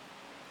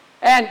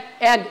 And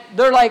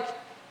they're like,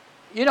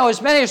 you know,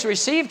 as many as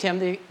received him,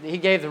 he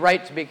gave the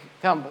right to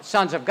become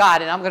sons of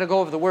God. And I'm going to go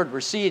over the word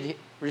receive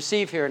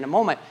here in a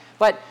moment.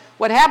 But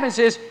what happens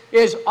is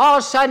all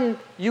of a sudden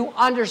you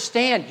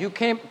understand. You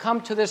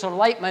come to this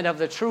enlightenment of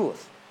the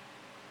truth.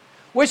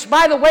 Which,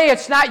 by the way,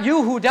 it's not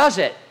you who does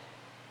it.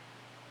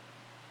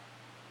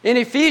 In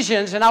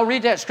Ephesians, and I'll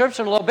read that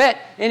scripture in a little bit,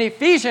 in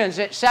Ephesians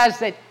it says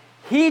that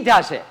he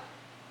does it.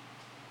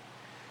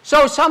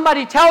 So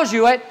somebody tells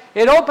you it,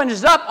 it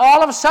opens up,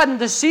 all of a sudden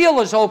the seal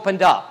is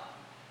opened up.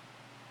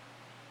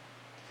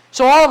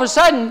 So all of a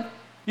sudden,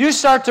 you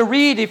start to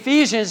read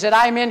Ephesians that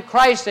I'm in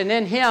Christ and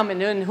in him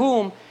and in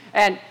whom,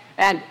 and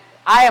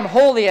I am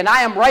holy and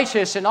I am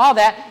righteous and all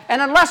that.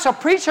 And unless a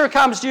preacher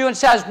comes to you and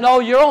says, no,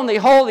 you're only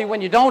holy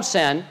when you don't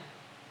sin,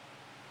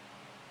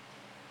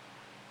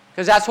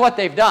 because that's what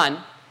they've done.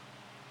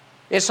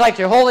 It's like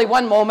you're holy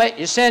one moment,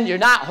 you sin, you're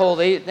not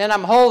holy, then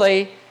I'm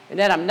holy, and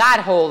then I'm not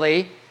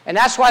holy. And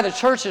that's why the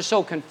church is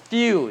so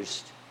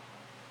confused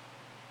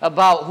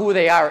about who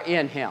they are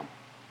in him.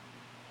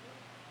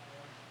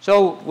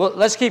 So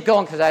let's keep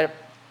going because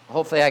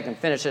hopefully I can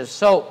finish this.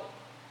 So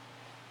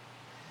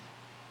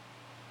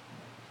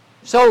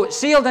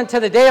sealed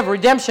unto the day of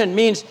redemption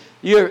means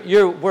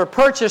we're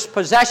purchased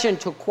possession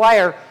to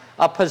acquire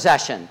a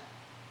possession.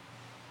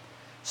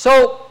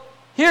 So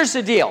here's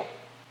the deal.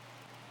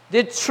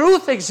 Did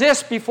truth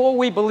exist before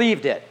we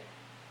believed it?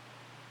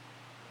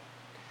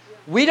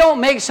 We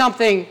don't believe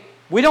something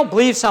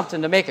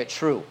to make it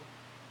true.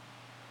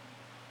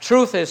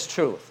 Truth is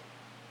truth.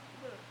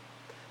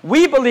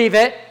 We believe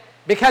it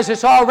because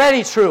it's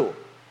already true.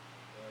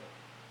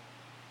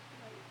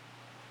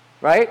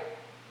 Right?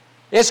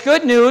 It's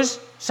good news,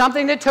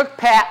 something that took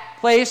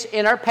place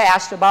in our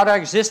past about our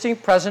existing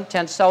present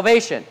tense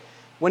salvation.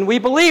 When we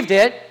believed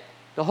it,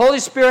 the Holy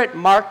Spirit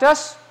marked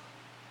us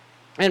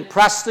and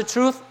pressed the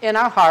truth in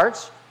our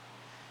hearts.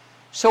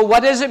 So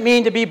what does it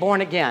mean to be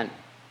born again?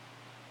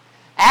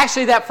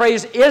 Actually, that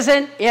phrase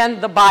isn't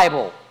in the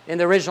Bible, in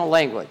the original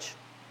language.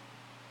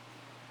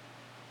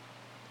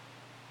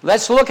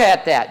 Let's look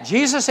at that.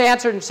 Jesus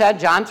answered and said,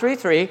 John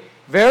 3:3,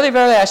 verily,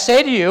 verily, I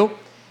say to you,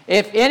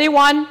 if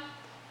anyone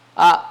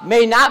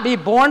may not be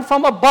born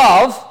from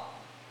above,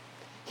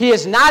 he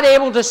is not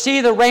able to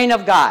see the reign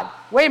of God.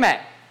 Wait a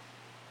minute.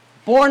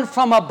 Born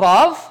from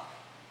above?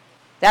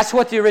 That's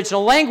what the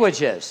original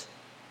language is.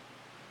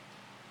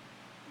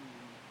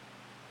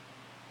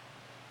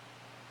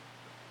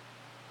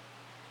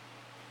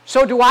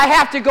 So do I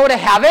have to go to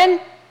heaven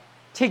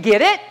to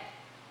get it?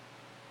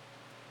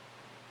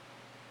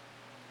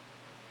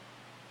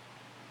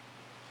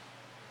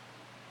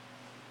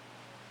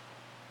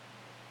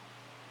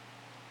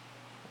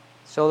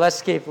 So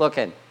let's keep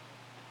looking.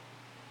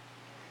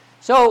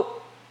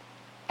 So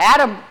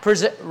Adam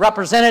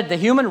represented the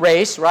human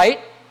race, right?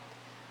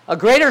 A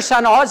greater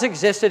son always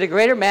existed, a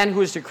greater man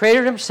who is the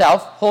creator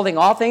himself, holding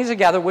all things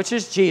together, which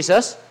is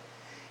Jesus.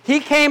 He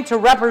came to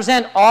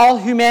represent all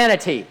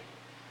humanity.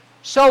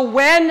 So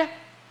when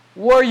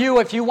were you,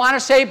 if you want to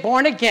say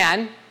born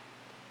again,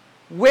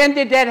 when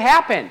did that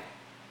happen?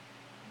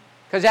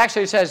 Because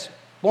actually it says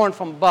born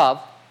from above.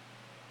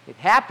 It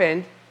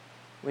happened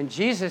when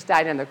Jesus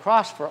died on the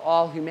cross for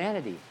all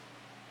humanity.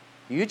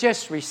 You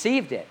just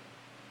received it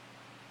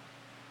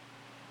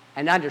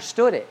and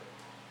understood it.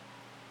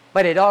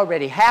 But it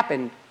already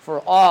happened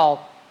for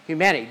all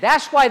humanity.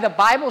 That's why the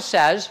Bible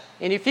says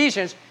in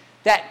Ephesians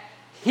that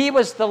he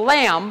was the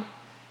lamb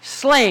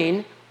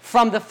slain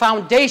from the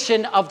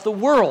foundation of the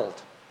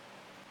world.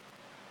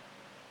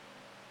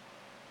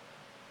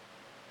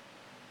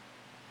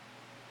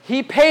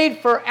 He paid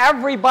for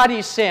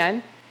everybody's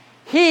sin.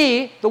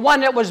 He, the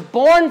one that was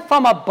born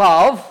from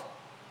above,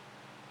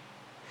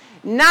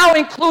 now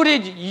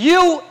included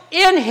you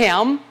in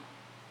him.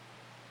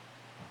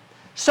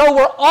 So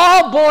we're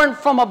all born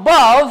from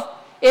above.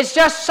 It's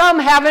just some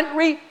haven't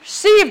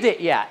received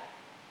it yet.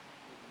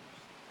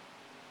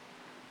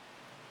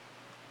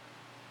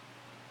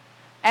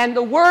 And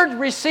the word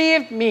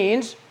received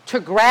means to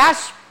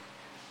grasp,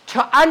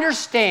 to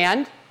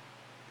understand.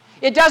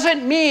 It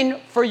doesn't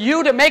mean for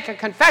you to make a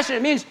confession.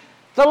 It means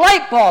the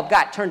light bulb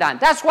got turned on.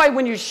 That's why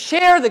when you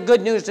share the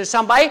good news to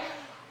somebody,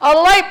 a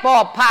light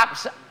bulb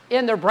pops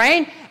in their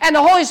brain, and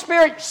the Holy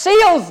Spirit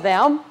seals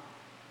them.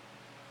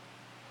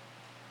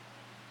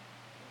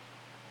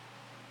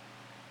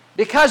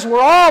 Because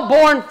we're all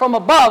born from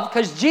above,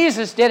 because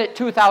Jesus did it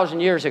 2,000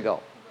 years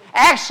ago.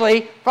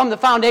 Actually, from the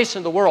foundation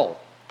of the world,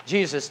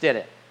 Jesus did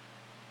it.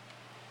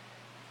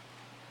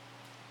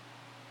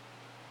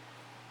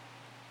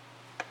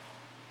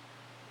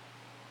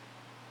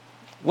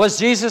 Was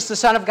Jesus the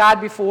Son of God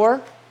before?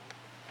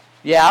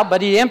 Yeah,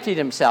 but he emptied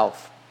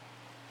himself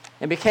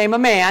and became a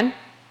man.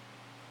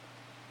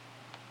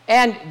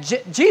 And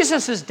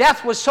Jesus'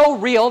 death was so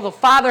real, the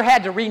Father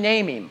had to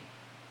rename him.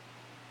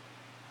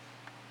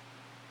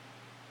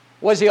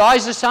 Was he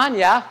always the Son?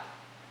 Yeah.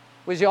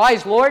 Was he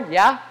always Lord?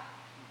 Yeah.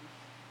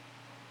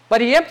 But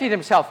he emptied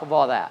himself of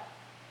all that.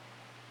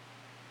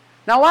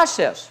 Now watch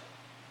this.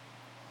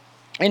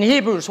 In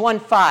Hebrews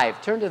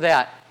 1:5, turn to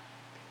that.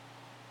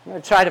 I'm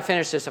going to try to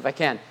finish this if I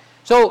can.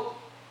 So,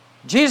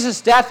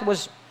 Jesus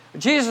was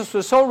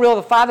so real,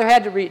 the Father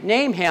had to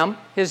rename him.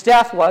 His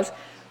death was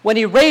when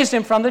he raised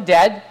him from the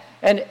dead.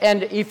 And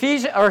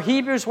Hebrews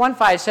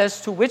 1:5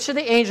 says, to which of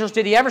the angels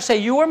did he ever say,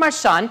 you are my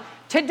son,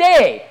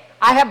 today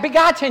I have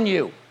begotten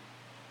you.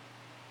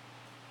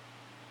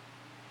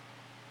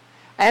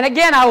 And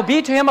again, I will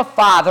be to him a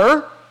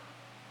father.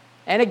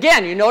 And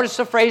again, you notice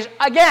the phrase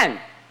again.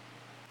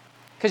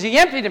 Because he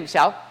emptied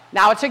himself.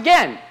 Now it's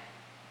again.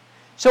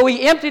 So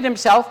he emptied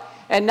himself.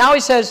 And now he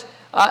says,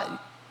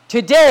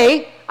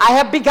 today I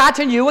have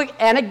begotten you.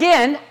 And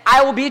again,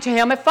 I will be to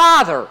him a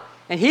father.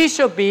 And he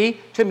shall be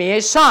to me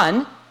a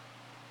son.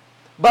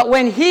 But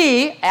when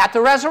he, at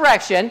the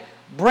resurrection,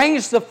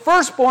 brings the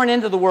firstborn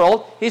into the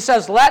world, he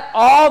says, let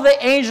all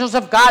the angels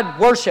of God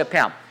worship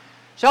him.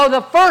 So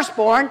the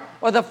firstborn,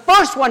 or the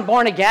first one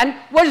born again,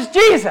 was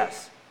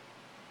Jesus.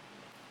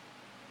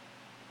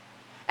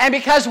 And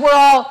because we're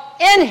all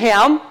in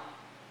him,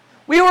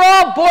 we were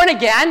all born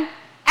again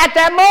at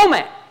that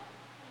moment.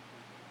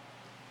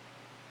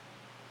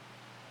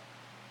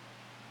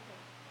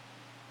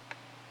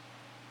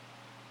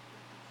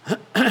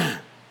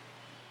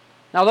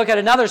 Now look at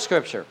another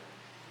scripture.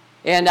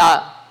 And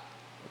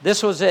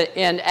this was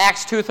in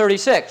Acts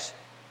 2:36.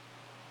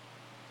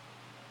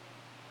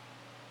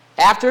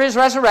 After his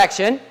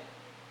resurrection,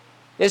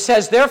 it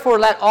says, therefore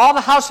let all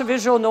the house of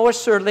Israel know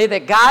assuredly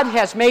that God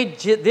has made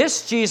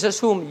this Jesus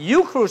whom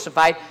you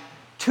crucified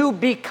to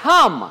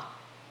become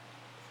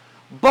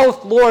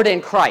both Lord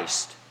and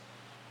Christ.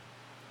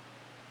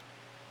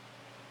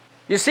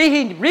 You see,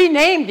 he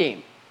renamed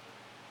him.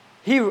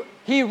 He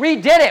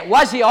redid it.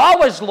 Was he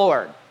always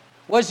Lord?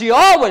 Was he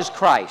always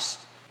Christ?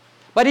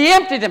 But he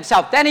emptied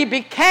himself. Then he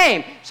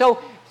became.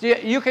 So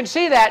you can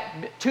see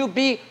that to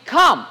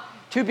become.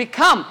 To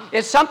become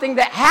is something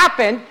that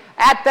happened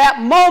at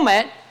that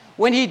moment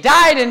when he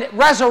died in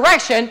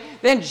resurrection.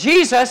 Then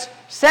Jesus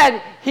said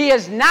he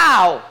is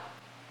now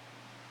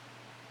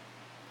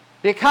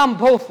become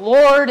both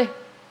Lord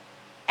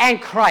and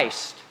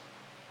Christ.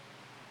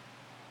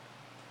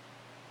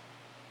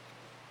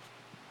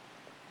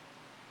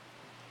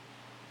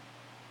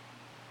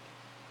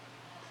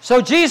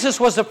 So Jesus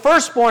was the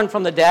firstborn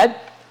from the dead,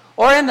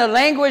 or in the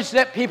language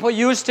that people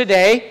use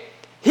today,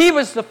 he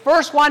was the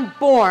first one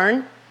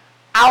born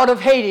out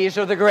of Hades,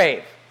 or the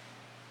grave.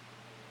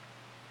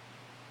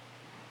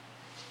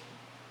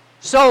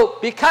 So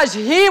because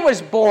he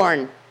was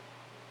born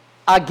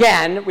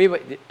again,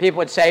 people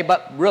would say,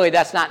 but really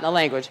that's not in the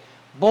language,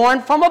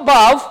 born from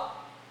above,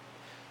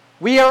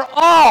 we are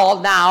all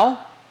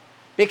now,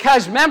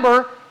 because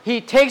remember, he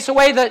takes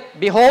away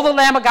behold the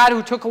Lamb of God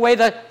who took away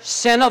the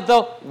sin of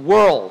the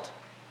world.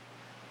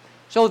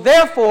 So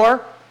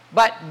therefore,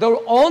 but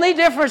the only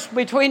difference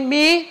between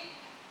me,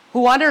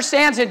 who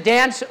understands, and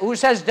Dan, who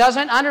says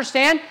doesn't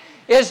understand,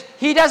 is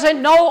he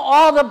doesn't know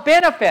all the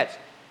benefits.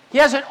 He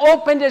hasn't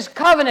opened his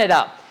covenant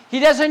up. He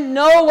doesn't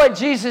know what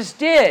Jesus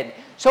did.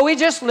 So he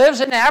just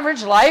lives an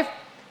average life,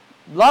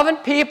 loving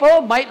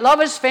people, might love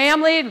his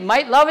family,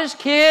 might love his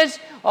kids,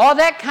 all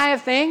that kind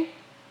of thing.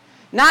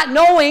 Not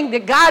knowing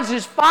that God's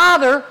his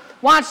Father,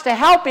 wants to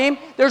help him.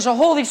 There's a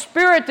Holy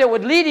Spirit that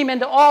would lead him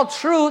into all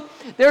truth.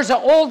 There's an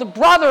older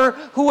brother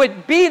who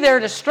would be there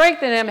to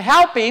strengthen him,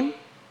 help him.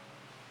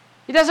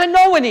 He doesn't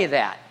know any of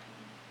that.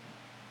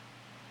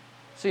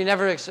 So he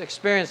never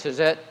experiences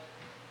it.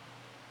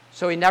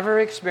 So he never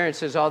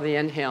experiences all the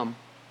in him.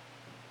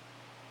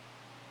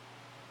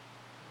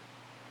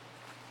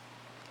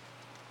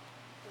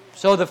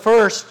 So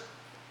the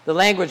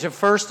language of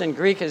first in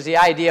Greek is the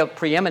idea of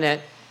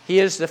preeminent. He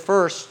is the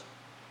first.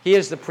 He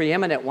is the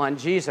preeminent one,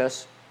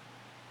 Jesus.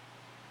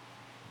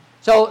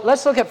 So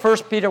let's look at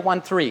 1 Peter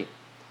 1:3.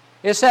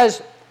 It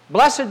says,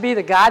 "Blessed be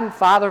the God and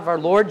Father of our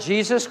Lord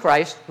Jesus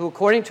Christ, who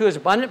according to his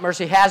abundant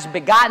mercy has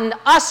begotten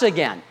us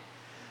again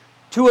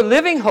to a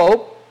living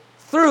hope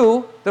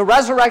through the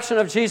resurrection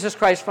of Jesus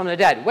Christ from the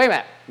dead." Wait a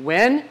minute.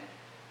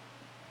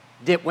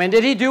 When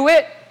did he do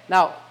it?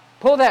 Now,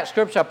 pull that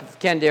scripture up if you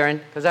can, Darren,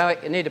 because I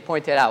need to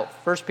point that out.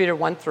 1 Peter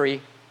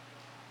 1:3.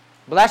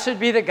 "Blessed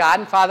be the God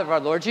and Father of our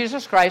Lord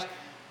Jesus Christ,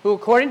 who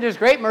according to his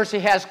great mercy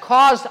has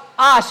caused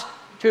us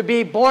to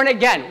be born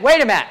again."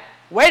 Wait a minute.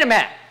 Wait a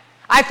minute.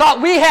 I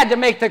thought we had to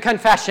make the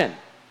confession.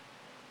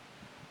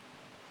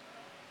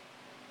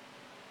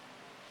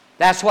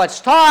 That's what's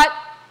taught.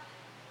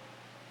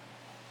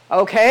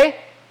 Okay,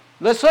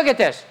 let's look at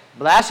this.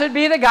 "Blessed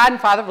be the God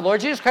and Father of the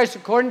Lord Jesus Christ,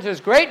 according to his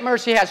great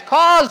mercy, has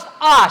caused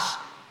us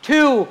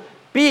to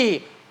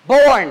be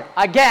born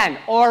again."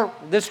 Or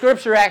the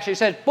scripture actually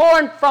says,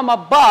 born from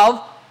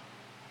above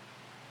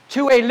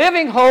to a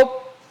living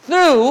hope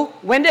through,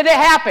 when did it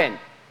happen?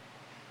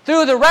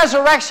 Through the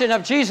resurrection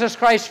of Jesus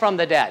Christ from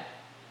the dead.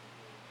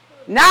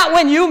 Not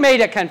when you made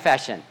a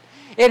confession.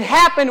 It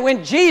happened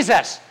when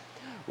Jesus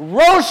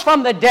rose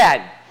from the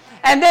dead.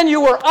 And then you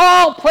were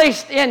all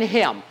placed in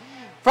him.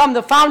 From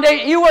the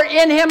foundation, you were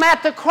in him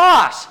at the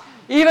cross.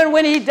 Even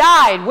when he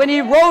died, when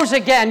he rose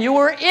again, you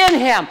were in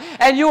him.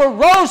 And you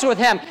rose with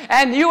him.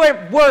 And you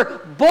were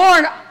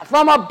born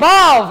from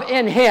above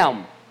in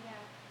him.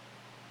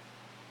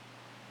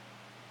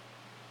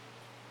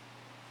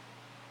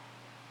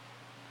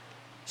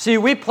 See,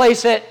 we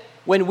place it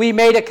when we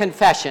made a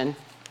confession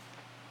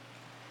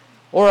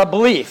or a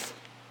belief.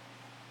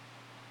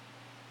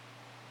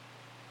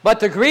 But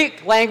the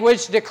Greek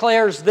language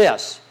declares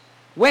this: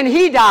 when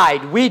he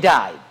died, we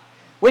died.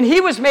 When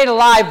he was made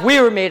alive, we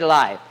were made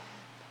alive.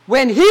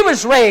 When he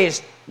was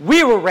raised,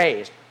 we were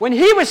raised. When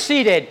he was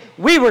seated,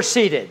 we were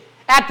seated.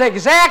 At the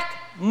exact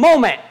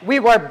moment, we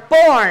were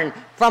born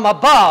from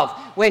above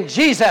when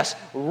Jesus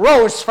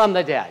rose from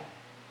the dead.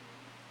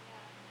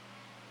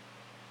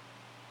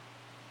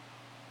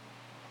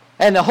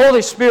 And the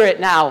Holy Spirit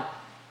now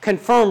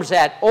confirms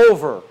that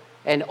over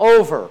and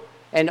over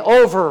and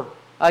over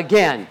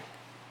again.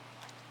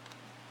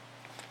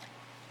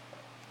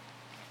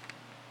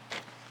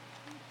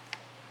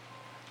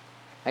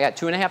 I got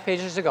 2.5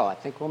 pages to go. I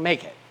think we'll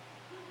make it.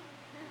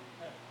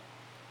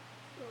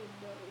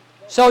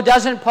 So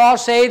doesn't Paul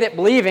say that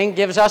believing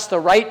gives us the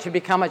right to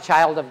become a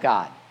child of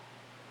God?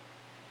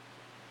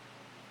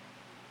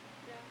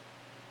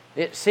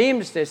 It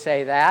seems to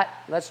say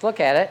that. Let's look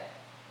at it.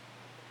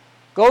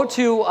 Go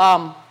to,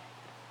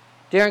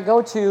 Darren,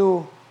 go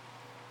to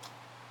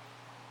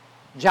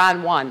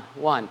John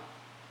 1:1.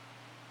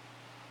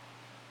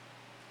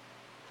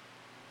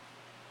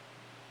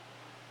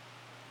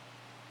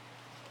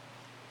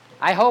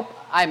 I hope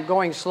I'm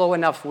going slow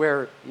enough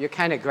where you're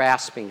kind of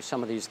grasping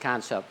some of these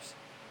concepts.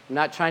 I'm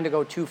not trying to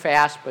go too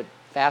fast, but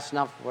fast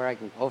enough where I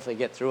can hopefully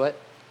get through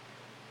it.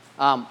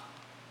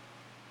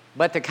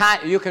 But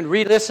you can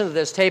re-listen to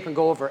this tape and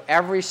go over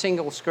every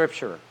single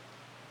scripture.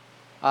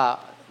 Go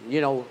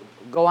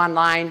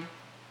online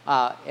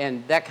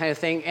and that kind of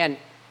thing. And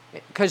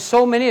because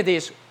so many of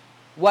these,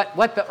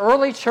 what the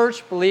early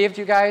church believed,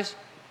 you guys,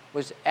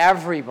 was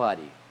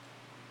everybody.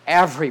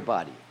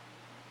 Everybody.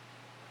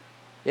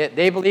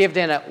 They believed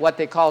in what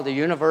they called the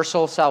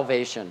universal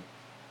salvation.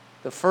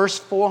 The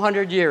first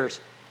 400 years,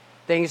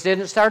 things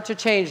didn't start to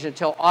change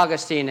until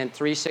Augustine in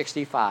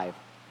 365.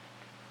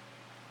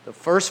 The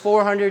first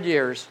 400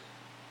 years,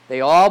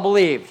 they all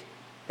believed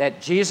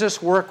that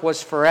Jesus' work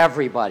was for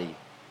everybody.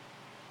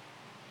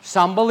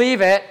 Some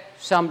believe it,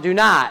 some do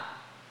not.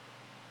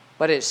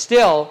 But it's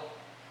still,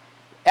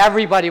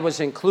 everybody was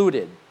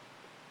included.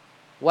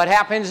 What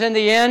happens in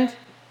the end?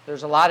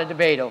 There's a lot of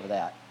debate over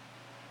that.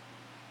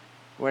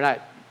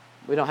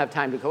 We don't have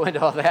time to go into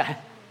all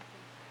that.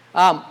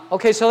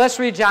 Okay, so let's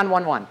read John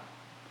 1:1.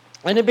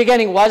 "In the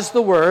beginning was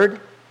the Word,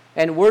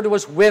 and the Word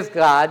was with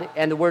God,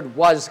 and the Word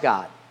was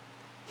God.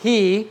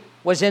 He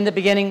was in the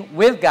beginning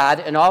with God,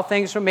 and all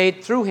things were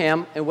made through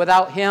him, and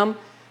without him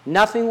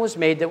nothing was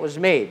made that was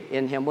made.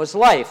 In him was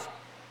life,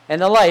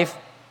 and the life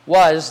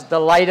was the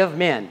light of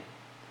men.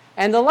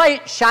 And the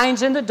light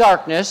shines in the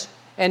darkness,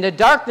 and the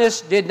darkness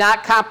did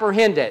not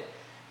comprehend it."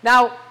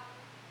 Now,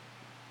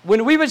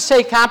 when we would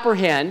say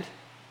comprehend,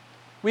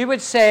 we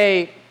would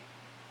say,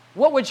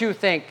 what would you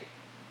think?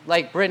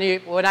 Like, Brittany,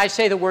 when I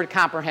say the word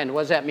comprehend,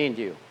 what does that mean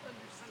to you?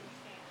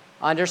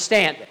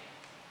 Understand it.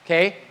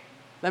 Okay?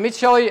 Let me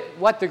show you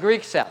what the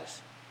Greek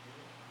says.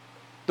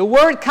 The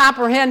word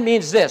comprehend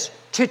means this: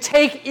 to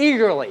take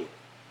eagerly,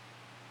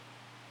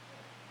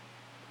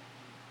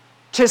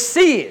 to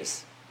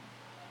seize,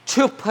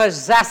 to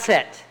possess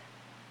it.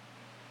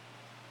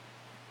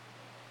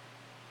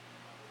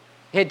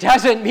 It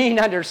doesn't mean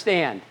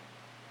understand.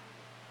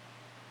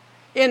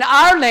 In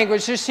our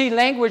language, you see,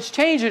 language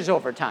changes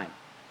over time.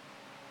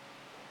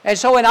 And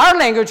so in our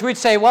language, we'd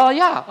say, well,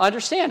 yeah,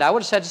 understand. I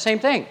would have said the same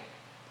thing.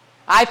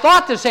 I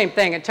thought the same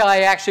thing until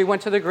I actually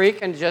went to the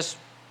Greek and just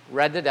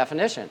read the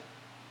definition.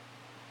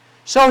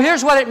 So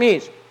here's what it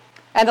means.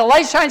 And the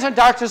light shines in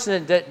darkness,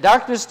 and the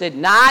darkness did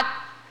not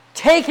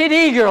take it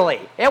eagerly.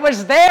 It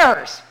was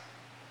theirs.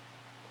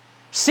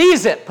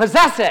 Seize it,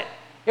 possess it.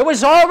 It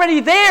was already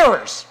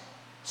theirs.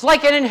 It's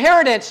like an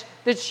inheritance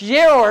that's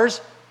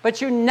yours,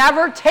 but you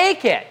never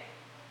take it.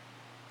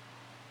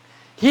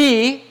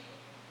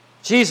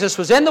 Jesus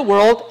was in the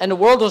world, and the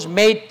world was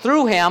made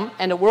through him,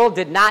 and the world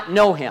did not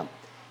know him.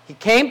 He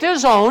came to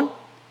his own,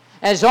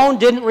 and his own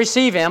didn't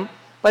receive him.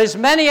 But as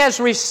many as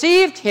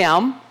received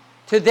him,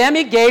 to them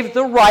he gave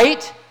the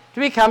right to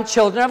become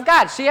children of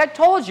God. See, I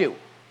told you.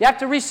 You have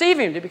to receive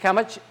him to become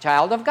a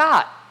child of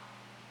God.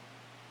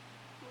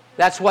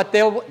 That's what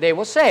they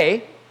will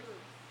say.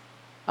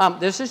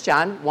 This is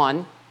John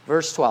 1,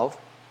 verse 12.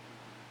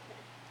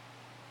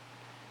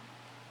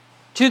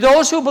 To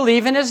those who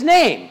believe in his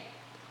name,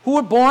 who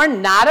were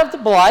born not of the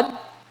blood,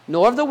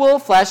 nor of the will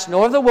of flesh,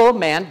 nor of the will of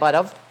man, but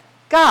of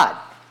God.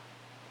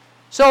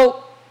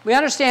 So, we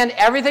understand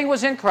everything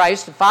was in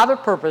Christ. The Father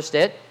purposed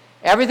it.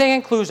 Everything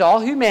includes all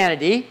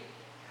humanity.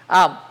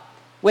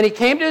 When he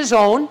came to his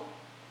own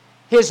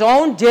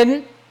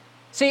didn't.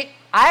 See,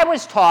 I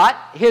was taught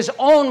his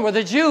own were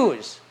the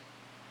Jews.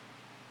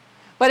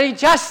 But he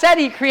just said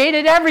he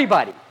created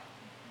everybody.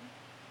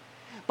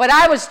 But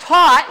I was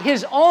taught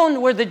his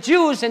own were the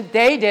Jews and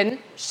they didn't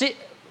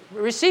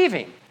receive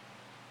him.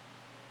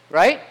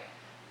 Right?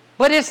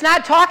 But it's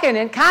not talking,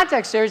 in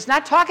context there, it's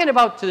not talking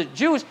about the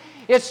Jews.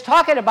 It's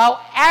talking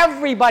about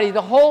everybody,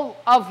 the whole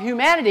of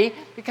humanity,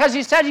 because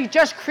he said he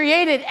just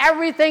created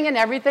everything and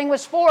everything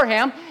was for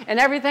him and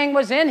everything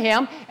was in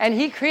him and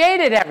he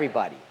created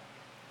everybody.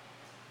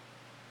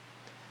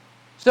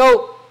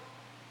 So,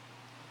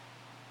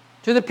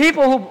 to the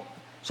people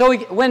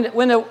when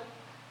the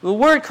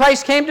word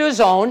Christ came to his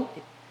own,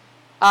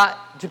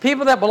 to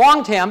people that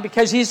belonged to him,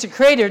 because he's the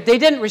creator, they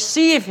didn't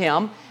receive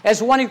him as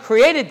the one who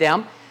created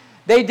them.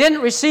 They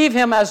didn't receive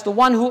him as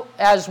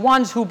as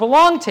ones who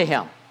belonged to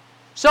him.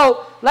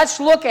 So let's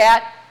look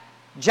at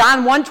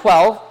John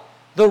 1:12,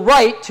 the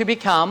right to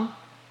become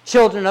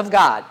children of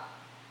God.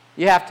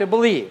 You have to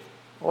believe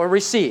or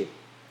receive.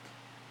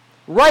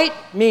 Right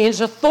means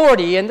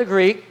authority in the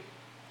Greek,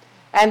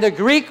 and the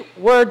Greek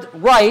word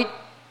right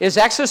is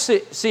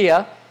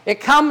exousia. It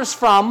comes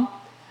from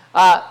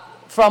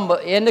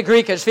in the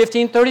Greek is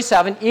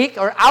 1537, ek,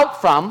 or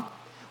out from,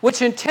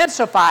 which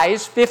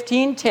intensifies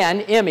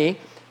 1510, emi,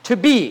 to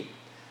be.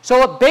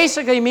 So it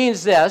basically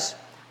means this: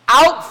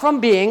 out from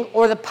being,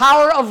 or the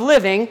power of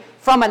living,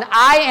 from an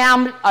I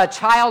am a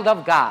child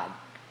of God.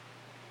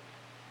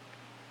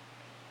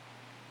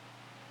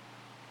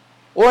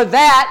 Or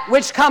that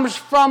which comes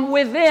from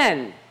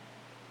within.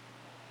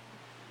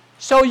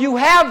 So you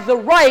have the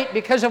right,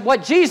 because of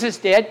what Jesus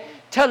did,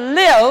 to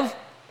live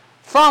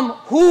from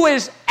who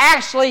is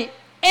actually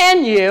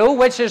in you,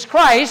 which is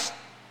Christ.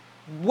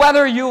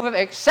 Whether you have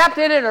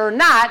accepted it or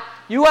not,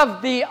 you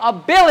have the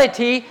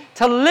ability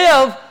to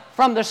live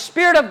from the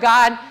Spirit of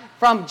God,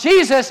 from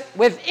Jesus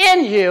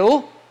within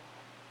you.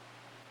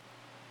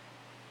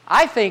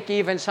 I think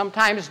even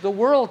sometimes the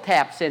world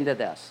taps into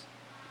this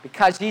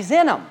because he's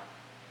in them.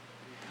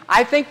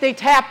 I think they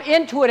tap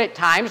into it at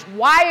times.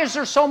 Why is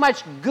there so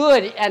much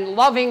good and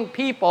loving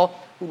people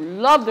who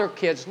love their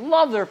kids,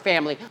 love their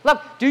family?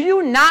 Do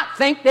you not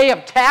think they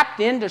have tapped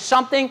into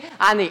something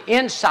on the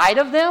inside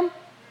of them?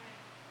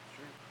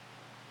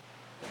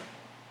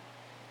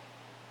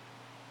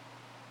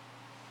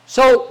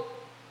 So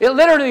it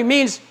literally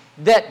means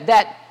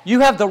that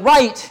you have the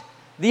right,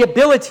 the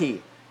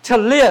ability to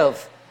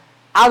live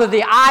out of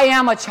the I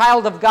am a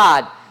child of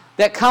God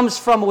that comes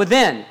from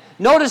within.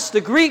 Notice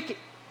the Greek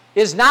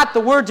is not the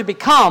word to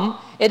become.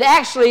 It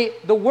actually,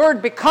 the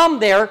word become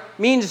there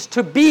means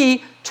to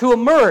be, to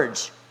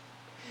emerge.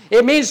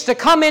 It means to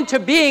come into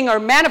being or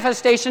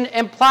manifestation,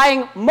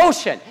 implying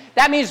motion.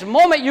 That means the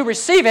moment you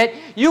receive it,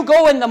 you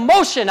go in the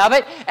motion of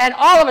it, and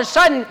all of a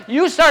sudden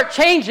you start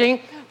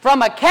changing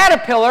from a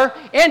caterpillar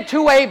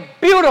into a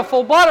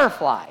beautiful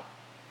butterfly.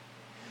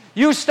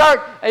 You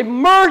start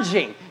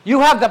emerging. You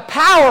have the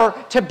power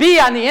to be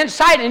on the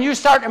inside, and you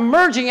start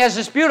emerging as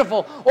this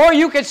beautiful. Or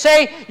you could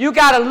say you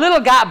got a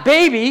little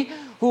baby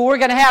who we're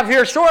going to have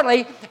here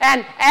shortly,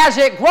 and as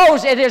it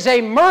grows, it is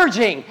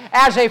emerging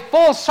as a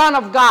full son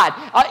of God.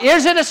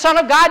 Is it a son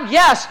of God?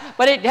 Yes,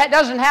 but it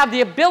doesn't have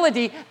the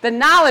ability, the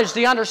knowledge,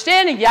 the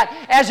understanding yet.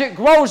 As it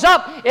grows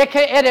up,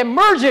 it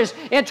emerges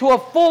into a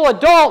full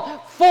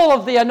adult, full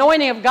of the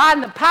anointing of God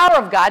and the power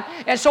of God.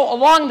 And so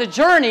along the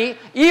journey,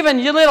 even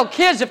you little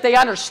kids, if they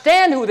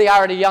understand who they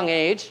are at a young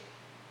age,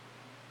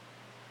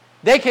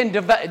 they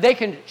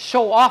can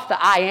show off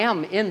the I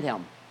am in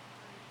them.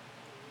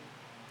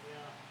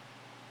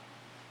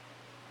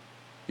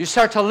 You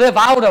start to live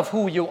out of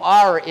who you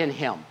are in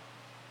Him.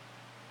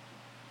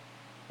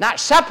 Not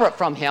separate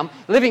from Him,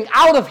 living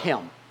out of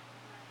Him.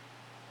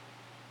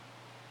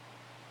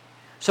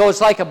 So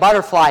it's like a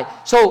butterfly.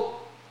 So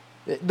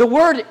the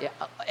word,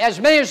 as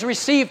many as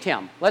received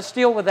Him, let's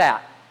deal with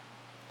that.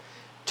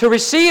 To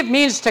receive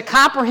means to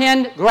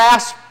comprehend,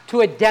 grasp,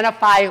 to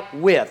identify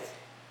with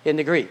in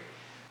the Greek.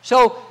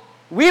 So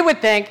we would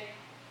think,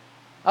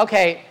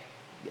 okay,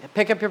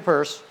 pick up your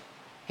purse,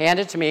 hand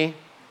it to me,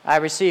 I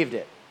received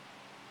it.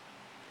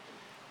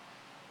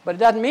 But it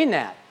doesn't mean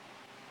that.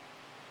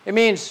 It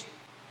means,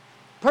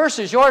 purse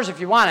is yours if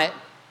you want it.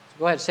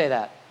 Go ahead and say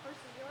that. Purse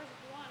is yours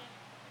if you want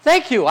it.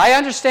 Thank you. I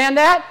understand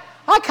that.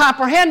 I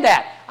comprehend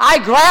that. I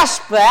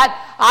grasp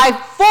that. I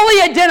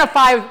fully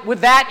identify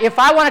with that. If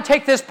I want to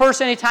take this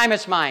purse anytime,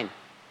 it's mine.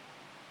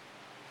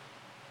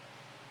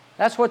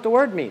 That's what the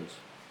word means.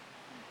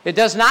 It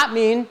does not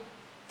mean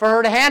for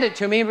her to hand it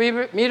to me,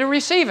 me to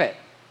receive it.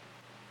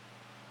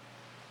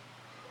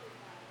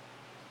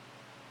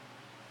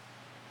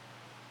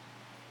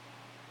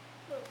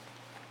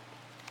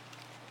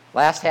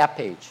 Last half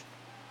page.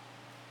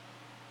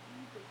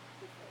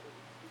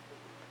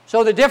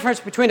 So the difference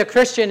between a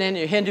Christian and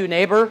your Hindu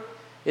neighbor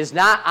is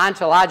not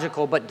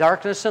ontological, but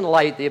darkness and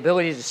light, the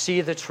ability to see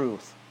the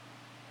truth.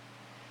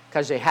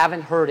 Because they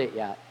haven't heard it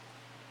yet.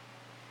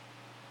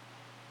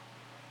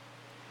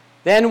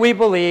 Then we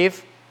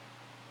believe,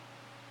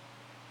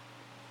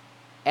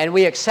 and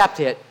we accept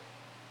it,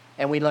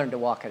 and we learn to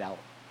walk it out.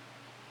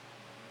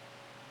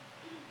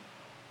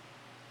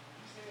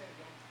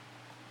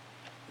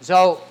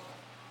 So,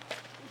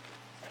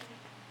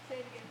 Say it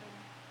again.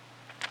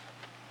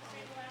 Say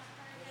the last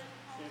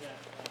part again.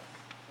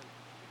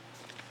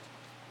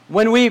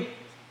 when we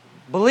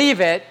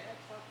believe it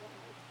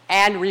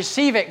and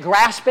receive it,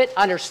 grasp it,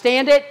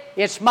 understand it,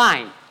 it's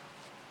mine.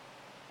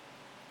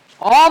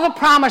 All the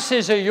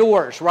promises are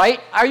yours, right?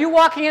 Are you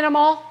walking in them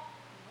all?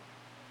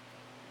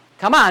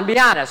 Come on, be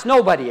honest.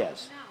 Nobody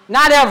is. No.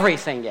 Not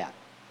everything yet.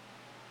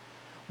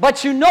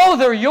 But you know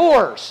they're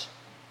yours.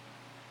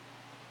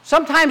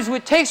 Sometimes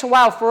it takes a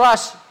while for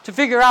us to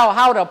figure out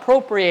how to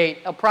appropriate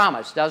a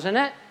promise, doesn't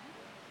it?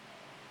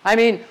 I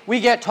mean,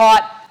 we get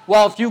taught,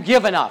 well, if you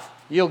give enough,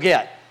 you'll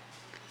get.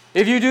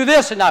 If you do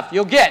this enough,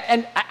 you'll get.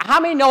 And how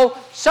many know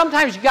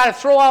sometimes you got to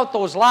throw out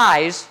those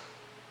lies?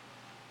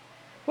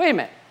 Wait a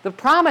minute. The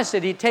promise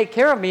that he'd take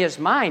care of me is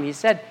mine. He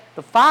said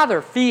the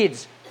Father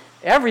feeds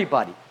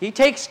everybody. He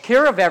takes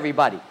care of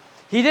everybody.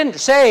 He didn't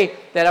say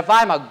that if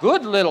I'm a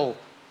good little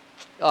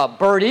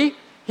birdie,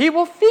 he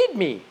will feed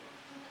me.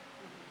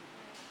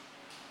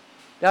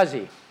 Does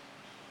he?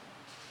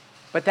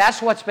 But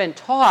that's what's been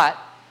taught,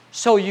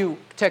 so you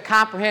to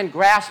comprehend,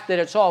 grasp that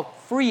it's all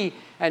free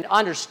and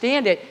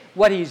understand it,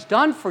 what he's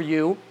done for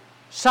you.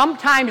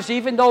 Sometimes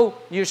even though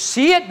you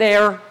see it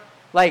there,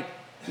 like,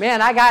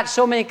 man, I got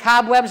so many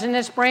cobwebs in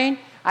this brain,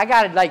 I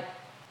got to like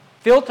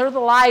filter the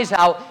lies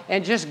out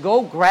and just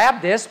go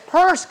grab this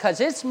purse because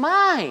it's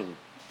mine.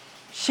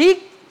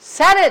 She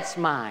said it's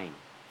mine.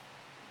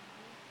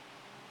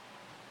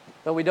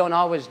 But we don't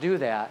always do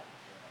that.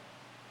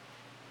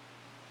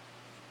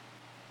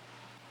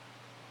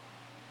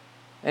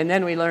 And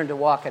then we learn to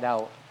walk it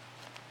out.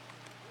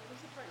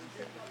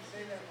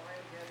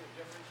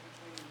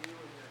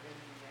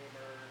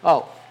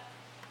 Oh,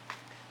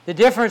 the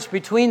difference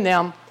between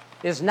them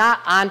is not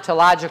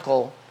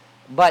ontological,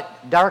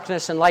 but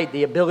darkness and light,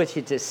 the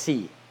ability to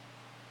see.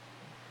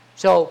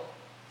 So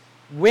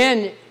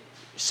when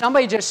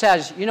somebody just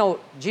says, you know,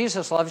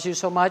 Jesus loves you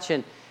so much,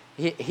 and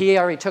he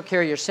already took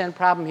care of your sin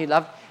problem, he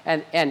loved,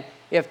 and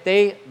if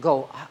they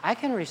go, I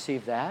can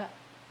receive that,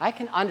 I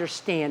can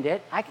understand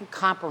it, I can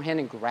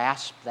comprehend and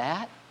grasp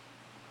that,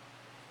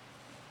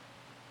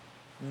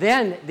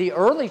 then the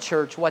early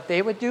church, what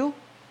they would do,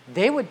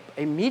 they would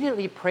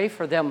immediately pray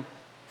for them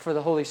for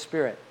the Holy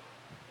Spirit.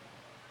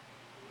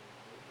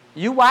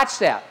 You watch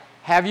that.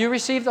 Have you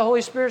received the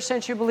Holy Spirit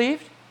since you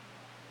believed?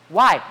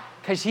 Why?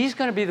 Because he's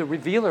going to be the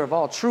revealer of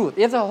all truth.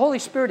 Is the Holy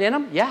Spirit in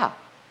them? Yeah.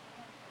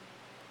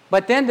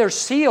 But then they're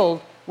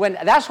sealed when,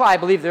 that's why I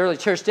believe the early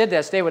church did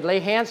this. They would lay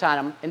hands on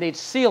them and they'd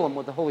seal them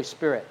with the Holy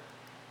Spirit.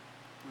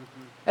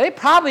 And they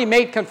probably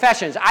made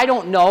confessions. I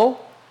don't know.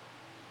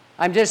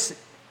 I'm just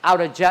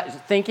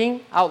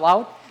thinking out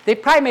loud. They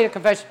probably made a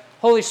confession.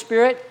 Holy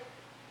Spirit,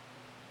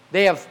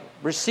 they have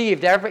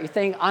received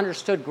everything,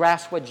 understood,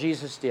 grasped what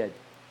Jesus did.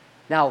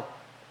 Now,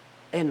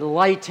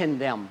 enlighten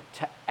them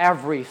to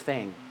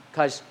everything.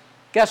 Because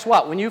guess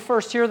what? When you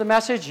first hear the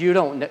message, you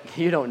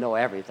don't know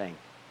everything,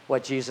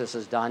 what Jesus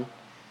has done.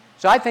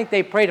 So I think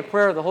they prayed a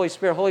prayer of the Holy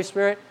Spirit. Holy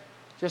Spirit,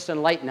 just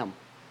enlighten them.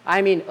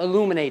 I mean,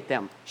 illuminate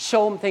them.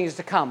 Show them things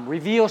to come.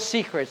 Reveal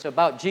secrets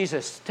about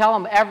Jesus. Tell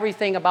them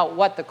everything about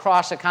what the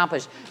cross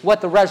accomplished,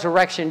 what the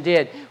resurrection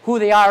did, who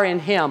they are in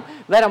him.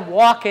 Let them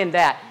walk in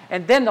that.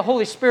 And then the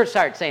Holy Spirit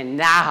starts saying,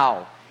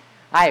 now,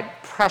 I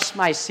press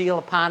my seal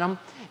upon them,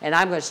 and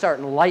I'm going to start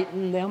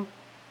enlightening them.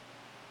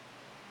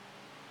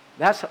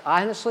 That's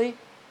honestly,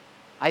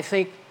 I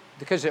think,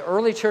 because the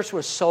early church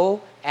was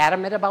so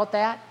adamant about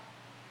that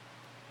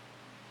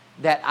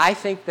I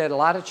think that a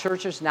lot of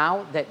churches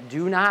now that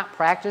do not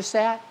practice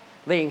that,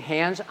 laying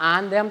hands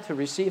on them to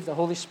receive the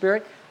Holy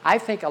Spirit, I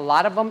think a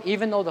lot of them,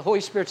 even though the Holy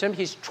Spirit's in them,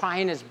 he's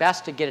trying his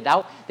best to get it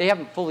out, they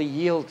haven't fully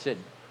yielded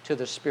to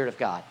the Spirit of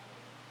God.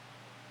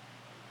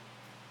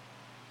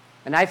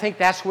 And I think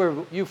that's where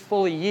you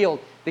fully yield.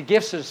 The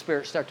gifts of the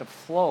Spirit start to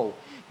flow.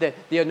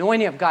 The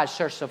anointing of God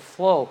starts to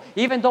flow,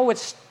 even though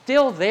it's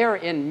still there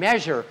in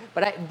measure.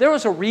 But there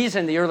was a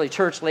reason the early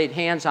church laid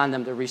hands on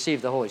them to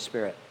receive the Holy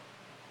Spirit.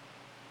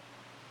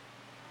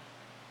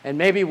 And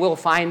maybe we'll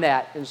find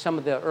that in some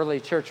of the early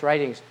church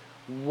writings,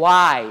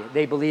 why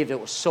they believed it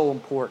was so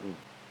important.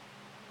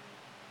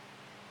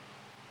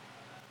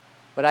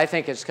 But I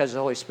think it's because the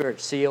Holy Spirit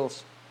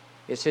seals.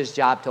 It's His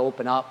job to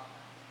open up.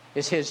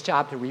 It's His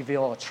job to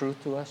reveal a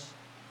truth to us.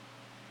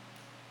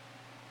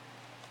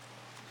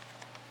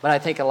 But I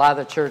think a lot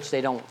of the church,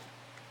 they don't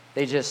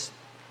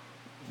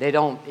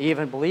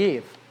even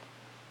believe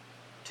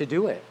to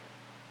do it.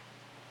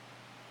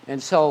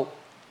 And so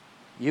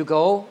you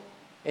go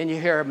and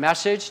you hear a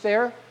message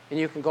there, and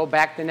you can go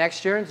back the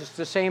next year, and it's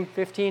the same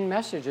 15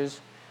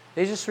 messages.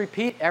 They just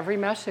repeat every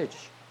message.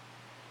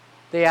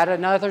 They add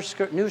another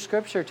new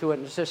scripture to it,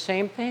 and it's the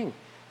same thing.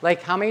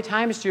 Like, how many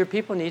times do your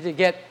people need to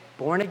get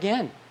born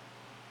again?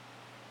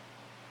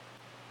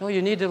 No,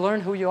 you need to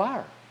learn who you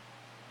are.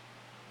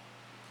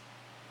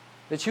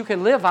 That you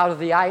can live out of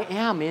the I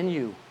am in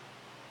you.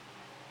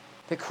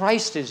 That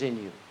Christ is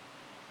in you.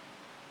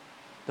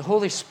 The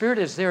Holy Spirit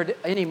is there at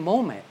any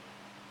moment.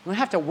 You don't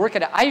have to work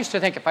at it. I used to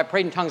think if I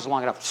prayed in tongues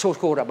long enough, and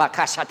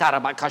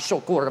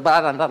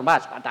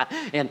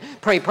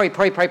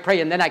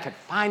pray, and then I could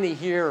finally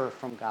hear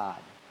from God.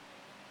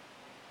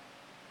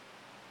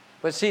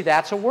 But see,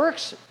 that's a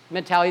works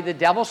mentality. The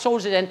devil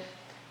sows it in.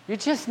 You're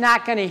just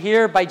not going to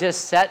hear by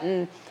just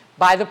sitting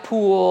by the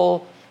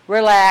pool,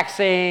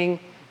 relaxing,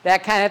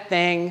 that kind of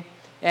thing.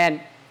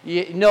 And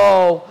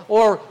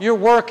or you're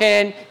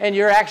working and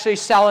you're actually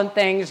selling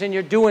things and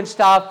you're doing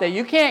stuff that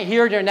you can't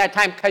hear during that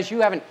time because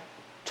you haven't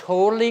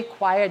totally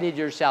quieted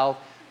yourself,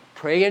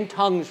 pray in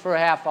tongues for a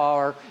half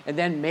hour, and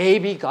then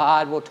maybe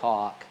God will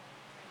talk.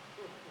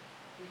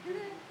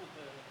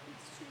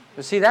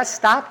 But see, that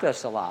stopped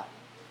us a lot.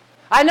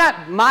 I'm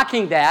not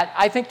mocking that.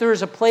 I think there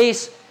is a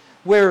place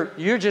where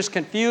you're just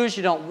confused,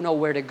 you don't know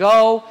where to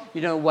go,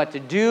 you don't know what to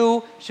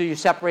do, so you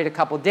separate a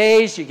couple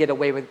days, you get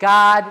away with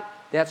God.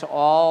 That's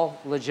all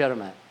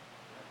legitimate.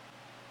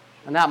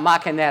 I'm not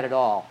mocking that at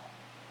all.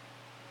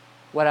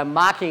 What I'm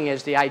mocking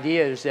is the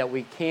idea is that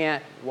we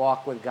can't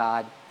walk with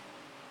God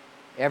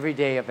every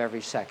day of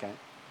every second,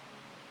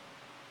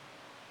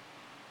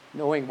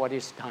 knowing what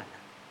He's done,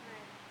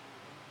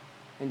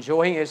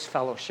 enjoying His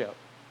fellowship,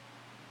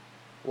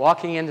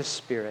 walking in the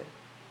Spirit.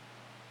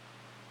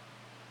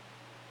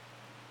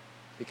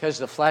 Because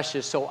the flesh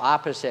is so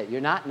opposite.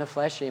 You're not in the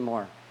flesh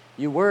anymore.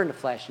 You were in the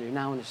flesh, and you're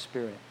now in the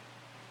Spirit.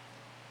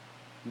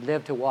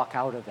 Live to walk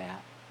out of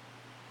that.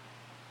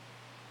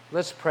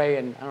 Let's pray,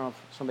 and I don't know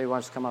if somebody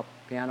wants to come up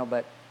piano,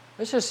 but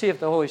let's just see if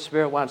the Holy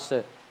Spirit wants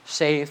to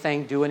say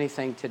anything, do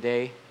anything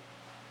today.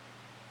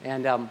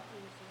 And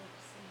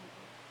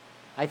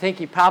I think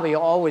He probably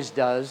always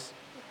does,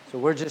 so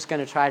we're just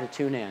going to try to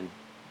tune in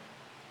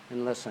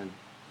and listen.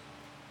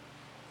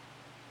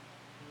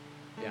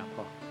 Yeah,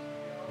 Paul.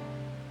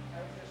 I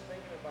was just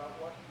thinking about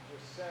what you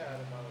just said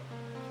about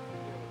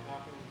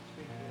talking and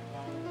speaking in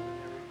tongues and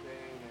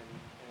everything, and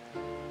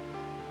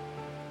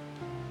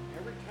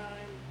every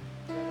time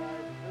that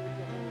I've heard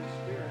the Holy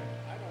Spirit,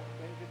 I don't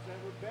think it's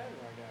ever been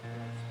right after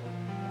I've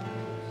spoken.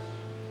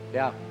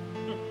 Yeah.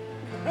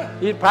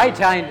 He's probably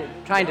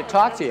trying to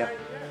talk to you. I can't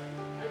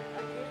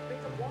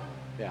think of one.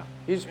 Yeah.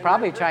 He's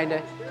probably trying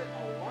to.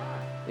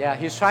 Yeah,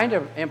 He's trying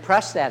to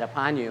impress that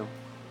upon you.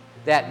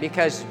 That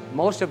because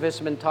most of us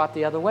have been taught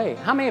the other way.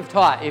 How many have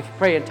taught if you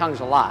pray in tongues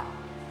a lot?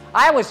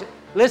 I was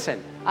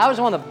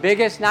one of the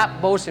biggest,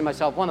 not boasting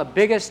myself, one of the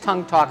biggest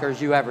tongue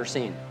talkers you ever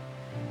seen.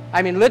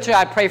 I mean, literally,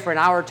 I pray for an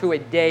hour or two a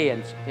day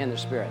in the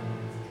Spirit.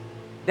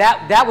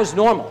 That was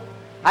normal.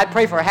 I'd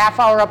pray for a half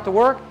hour up to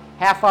work,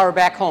 half hour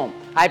back home.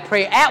 I'd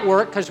pray at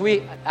work because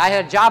I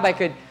had a job I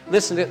could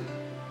listen to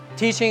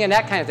teaching and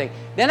that kind of thing.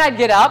 Then I'd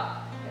get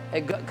up,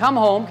 come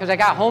home, because I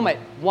got home at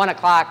 1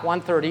 o'clock,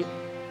 1:30,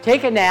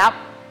 take a nap,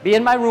 be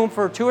in my room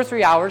for 2 or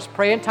 3 hours,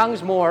 pray in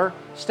tongues more,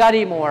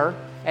 study more,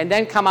 and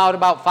then come out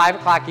about 5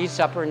 o'clock, eat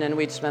supper, and then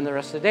we'd spend the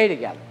rest of the day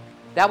together.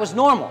 That was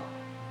normal.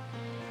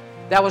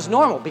 That was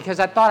normal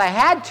because I thought I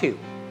had to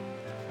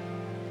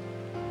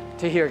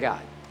hear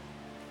God.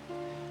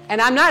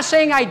 And I'm not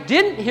saying I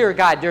didn't hear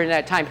God during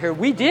that time period.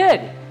 We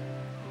did.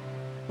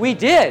 We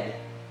did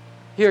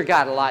hear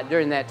God a lot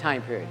during that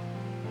time period.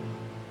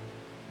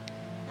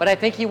 But I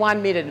think He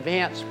wanted me to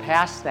advance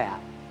past that.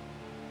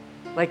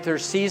 Like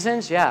there's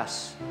seasons,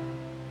 yes.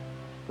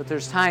 But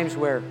there's times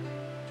where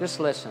just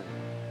listen.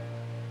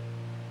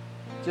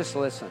 Just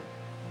listen.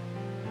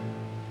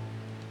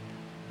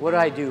 What do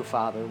I do,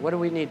 Father? What do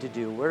we need to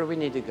do? Where do we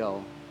need to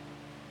go?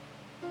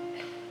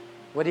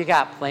 What do you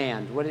got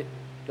planned?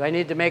 Do I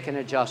need to make an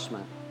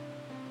adjustment?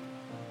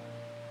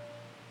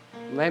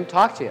 Let Him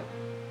talk to you.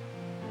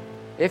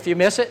 If you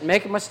miss it and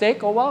make a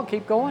mistake, oh well,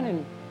 keep going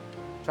and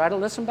try to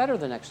listen better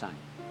the next time.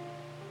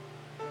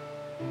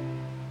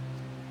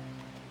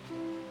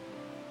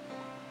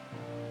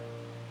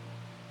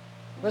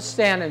 Let's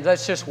stand and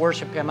let's just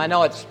worship Him. I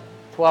know it's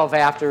 12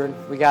 after,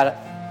 and we got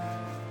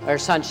our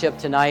sonship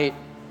tonight.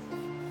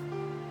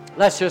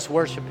 Let's just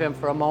worship Him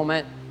for a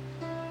moment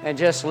and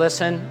just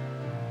listen.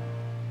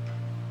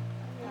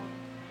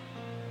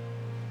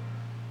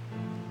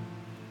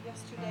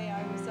 Yesterday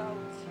I was out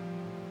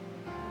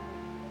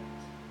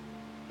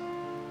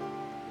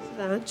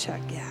sound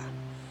check, yeah.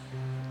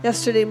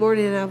 Yesterday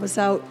morning I was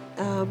out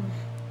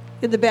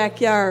in the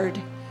backyard,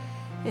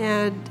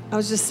 and I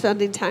was just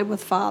spending time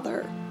with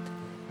Father.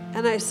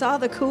 And I saw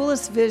the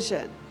coolest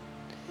vision.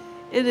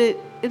 In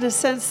a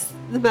sense,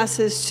 the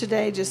message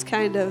today just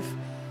kind of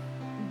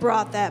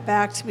brought that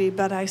back to me,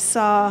 but I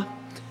saw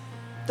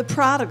the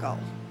prodigal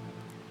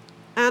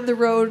on the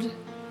road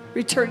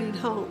returning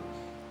home.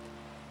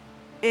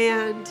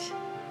 And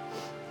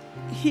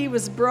he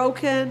was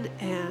broken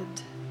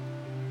and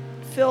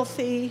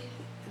filthy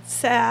and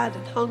sad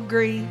and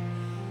hungry,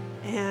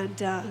 and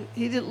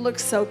he didn't look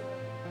so.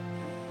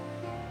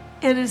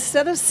 And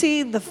instead of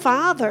seeing the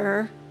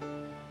Father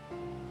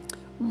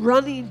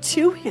running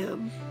to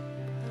him,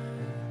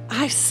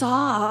 I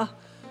saw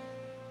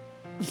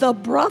the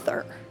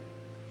brother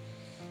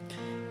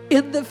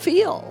in the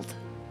field.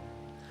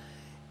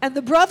 And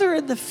the brother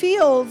in the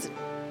field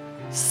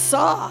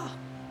saw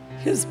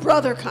his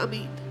brother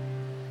coming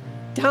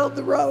down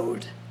the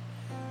road.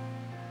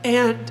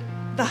 And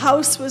the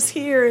house was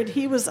here and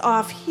he was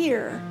off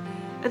here.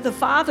 And the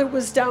father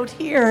was down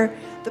here.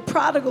 The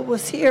prodigal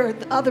was here and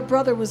the other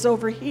brother was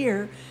over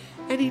here.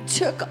 And he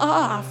took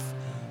off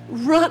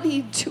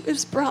running to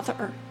his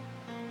brother.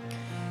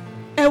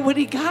 And when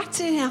he got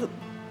to him,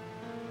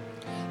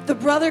 the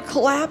brother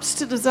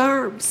collapsed in his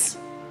arms.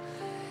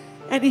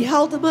 And he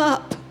held him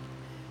up.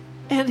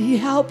 And he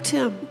helped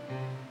him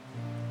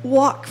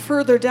walk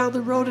further down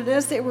the road. And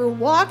as they were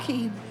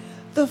walking,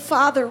 the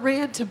father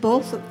ran to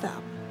both of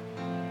them.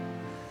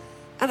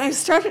 And I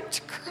started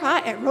to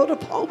cry. I wrote a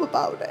poem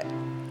about it.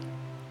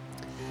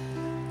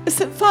 I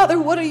said,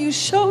 Father, what are you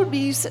showing me?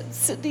 He said,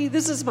 Cindy,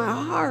 this is my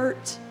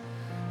heart.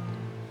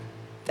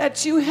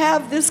 That you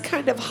have this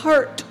kind of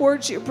heart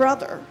towards your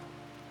brother.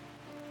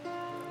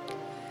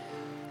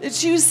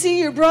 That you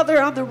see your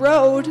brother on the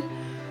road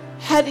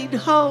heading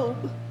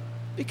home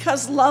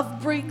because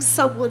love brings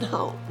someone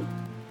home.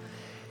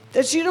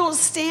 That you don't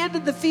stand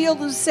in the field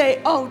and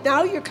say, oh,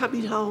 now you're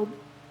coming home.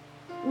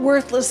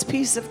 Worthless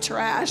piece of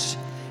trash.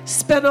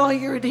 Spent all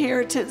your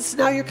inheritance.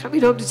 Now you're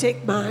coming home to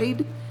take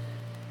mine.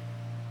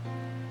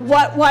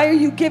 Why are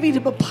you giving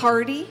him a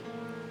party?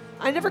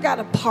 I never got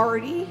a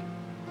party.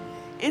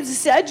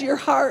 Instead, your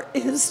heart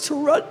is to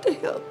run to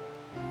him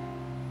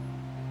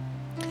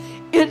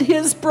in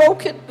his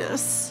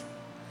brokenness,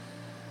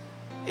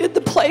 in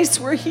the place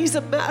where he's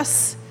a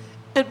mess,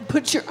 and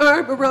put your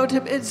arm around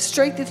him and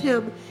strengthen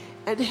him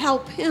and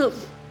help him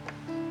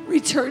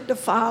return to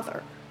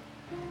Father.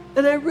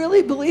 And I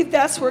really believe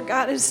that's where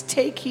God is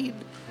taking.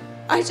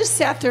 I just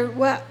sat there and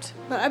wept,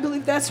 but I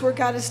believe that's where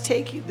God is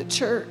taking the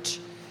church,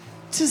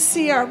 to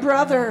see our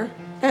brother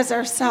as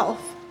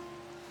ourself,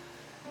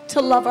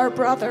 to love our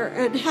brother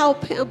and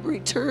help him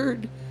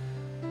return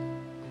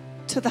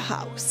to the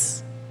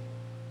house.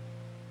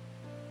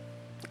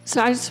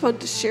 So I just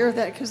wanted to share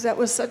that because that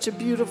was such a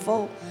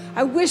beautiful,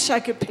 I wish I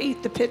could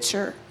paint the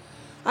picture.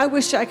 I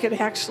wish I could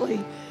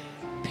actually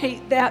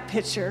paint that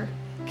picture,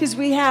 because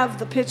we have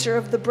the picture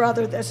of the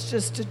brother that's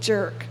just a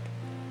jerk.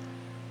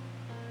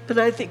 And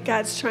I think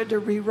God's trying to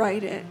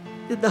rewrite it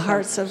in the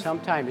hearts of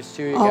sometimes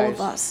too, you all guys,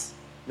 of us.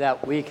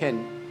 that we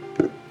can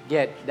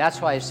get.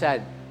 That's why I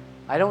said,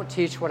 I don't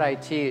teach what I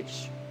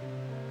teach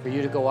for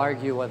you to go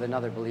argue with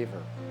another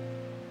believer.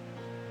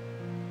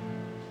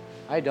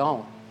 I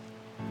don't.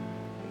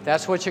 If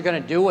that's what you're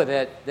going to do with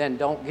it, then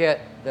don't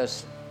get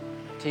this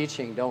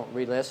teaching. Don't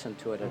re-listen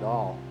to it at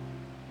all.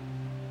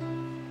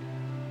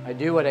 I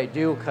do what I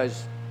do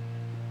because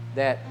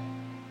that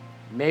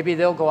maybe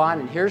they'll go on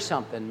and hear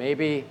something.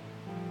 Maybe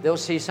they'll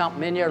see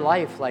something in your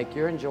life, like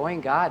you're enjoying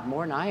God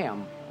more than I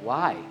am.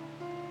 Why?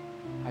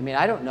 I mean,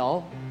 I don't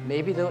know.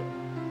 Maybe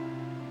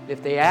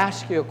if they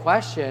ask you a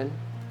question,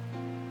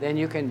 then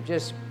you can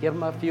just give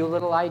them a few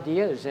little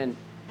ideas and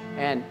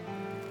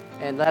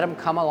let them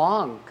come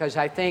along. Because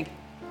I think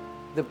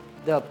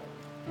the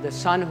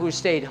son who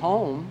stayed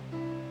home,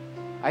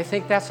 I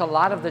think that's a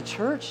lot of the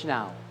church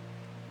now.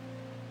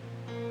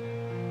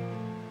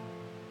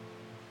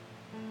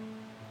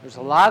 There's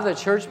a lot of the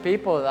church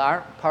people that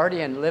aren't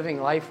partying,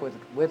 living life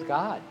with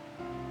God.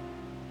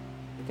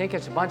 They think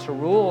it's a bunch of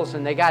rules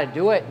and they got to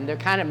do it, and they're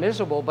kind of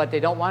miserable, but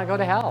they don't want to go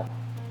to hell.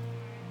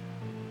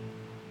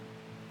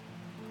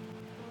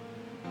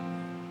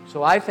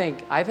 So I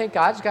think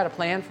God's got a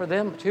plan for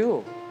them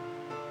too.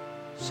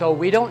 So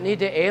we don't need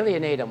to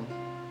alienate them.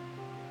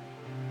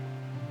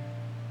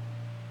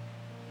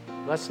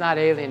 Let's not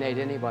alienate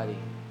anybody.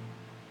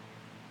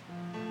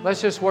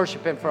 Let's just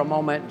worship him for a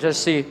moment.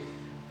 Just see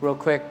real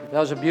quick. That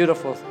was a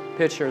beautiful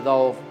picture,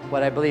 though, of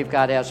what I believe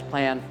God has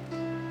planned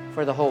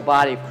for the whole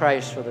body of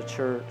Christ, for the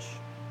church.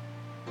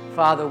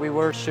 Father, we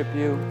worship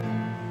you.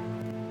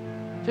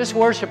 Just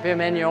worship him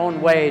in your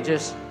own way.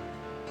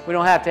 We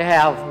don't have to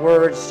have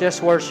words.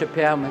 Just worship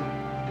him.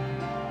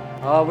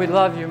 Oh, we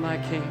love you, my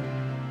King.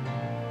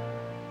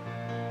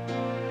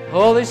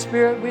 Holy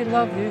Spirit, we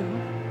love you.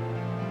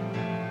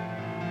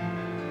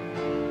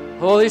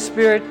 Holy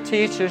Spirit,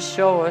 teach us,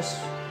 show us,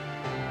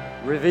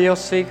 reveal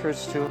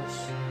secrets to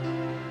us.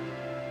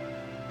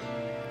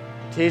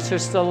 Teach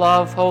us to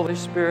love, Holy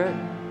Spirit.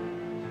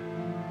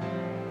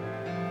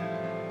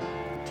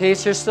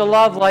 Teach us to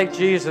love like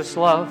Jesus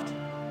loved.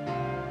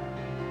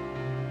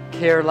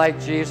 Care like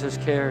Jesus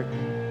cared.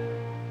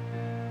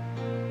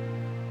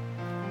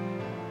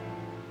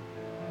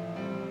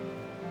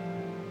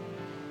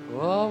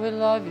 Oh, we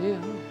love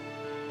you.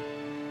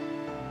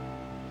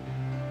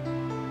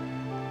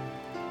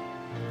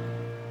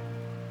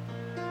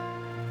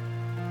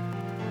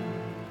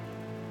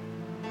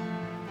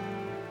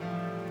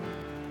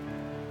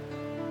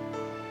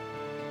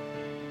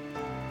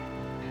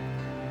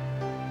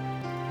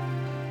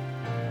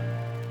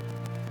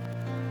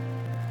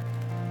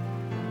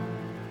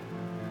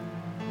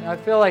 I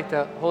feel like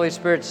the Holy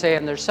Spirit's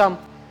saying there's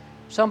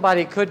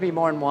somebody, could be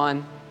more than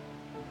one.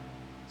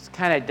 It's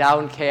kind of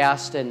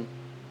downcast in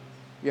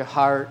your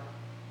heart.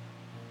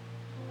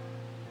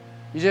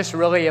 You just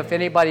really, if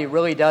anybody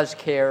really does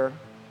care,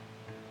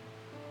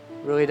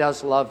 really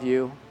does love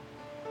you,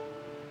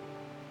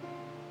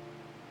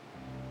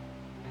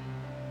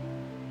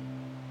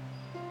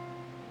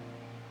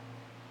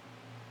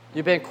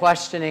 you've been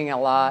questioning a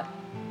lot.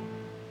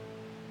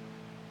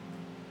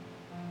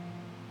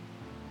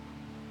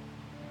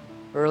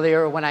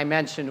 Earlier when I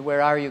mentioned,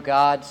 where are you,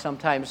 God?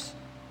 Sometimes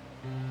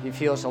you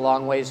feel it's a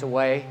long ways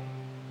away.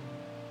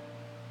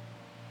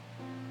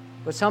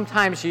 But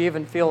sometimes you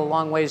even feel a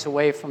long ways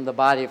away from the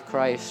body of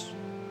Christ,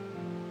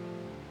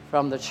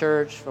 from the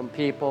church, from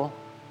people.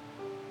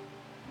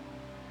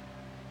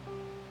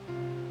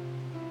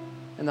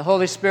 And the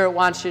Holy Spirit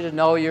wants you to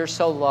know you're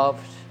so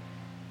loved.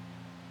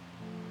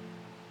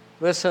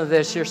 Listen to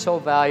this, you're so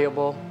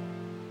valuable.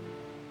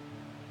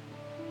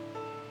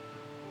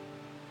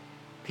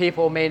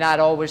 People may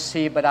not always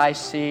see, but I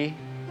see.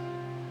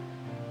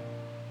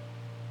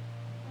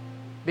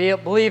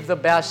 Believe the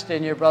best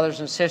in your brothers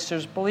and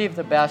sisters. Believe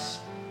the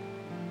best.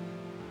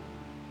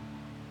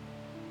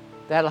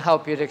 That'll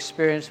help you to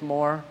experience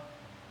more.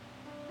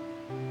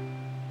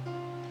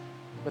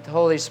 But the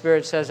Holy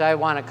Spirit says, I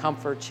want to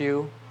comfort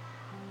you.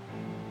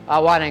 I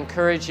want to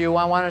encourage you.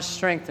 I want to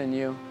strengthen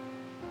you.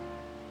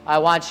 I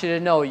want you to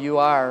know you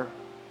are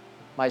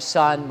my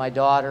son, my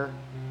daughter.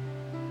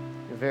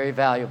 You're very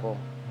valuable.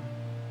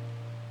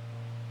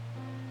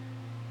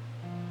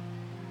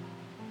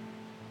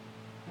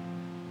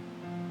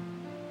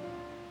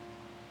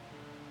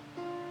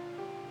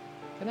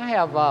 Can I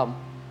have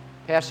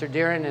Pastor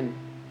Darren and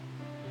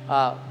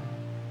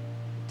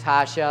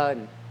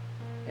Tasha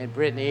and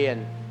Brittany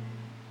and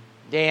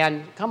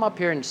Dan come up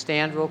here and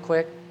stand real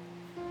quick?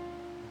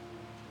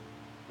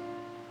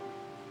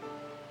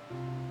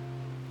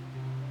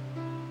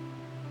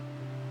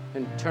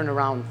 And turn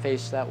around and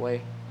face that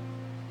way.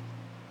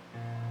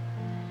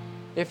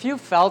 If you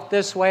felt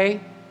this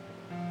way,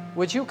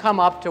 would you come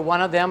up to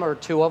one of them or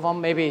two of them?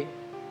 Maybe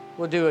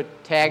we'll do a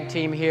tag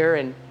team here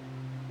and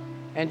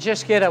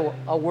just get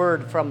a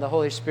word from the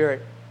Holy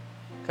Spirit.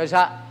 Because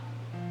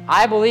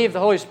I believe the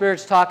Holy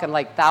Spirit's talking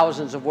like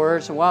thousands of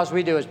words, and all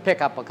we do is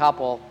pick up a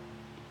couple.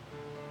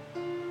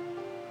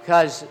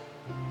 Because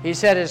he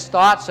said his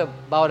thoughts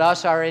about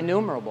us are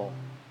innumerable.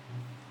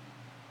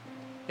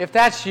 If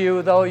that's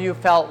you, though, you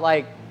felt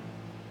like,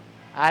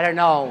 I don't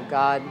know,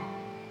 God,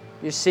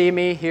 you see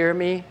me, hear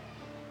me,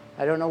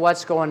 I don't know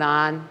what's going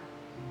on,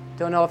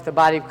 don't know if the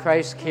body of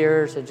Christ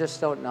cares, I just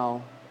don't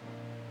know.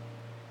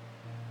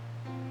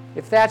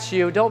 If that's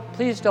you,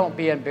 please don't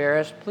be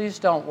embarrassed. Please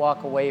don't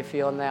walk away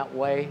feeling that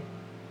way.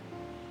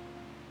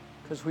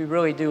 Because we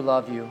really do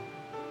love you.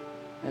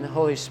 And the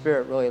Holy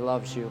Spirit really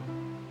loves you.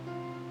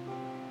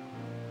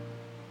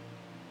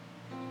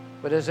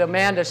 But as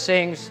Amanda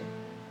sings,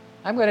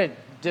 I'm going to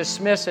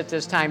dismiss at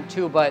this time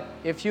too, but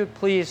if you'd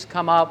please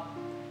come up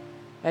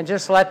and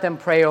just let them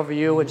pray over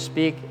you and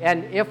speak.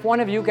 And if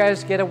one of you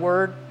guys get a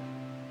word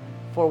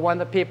for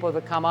one of the people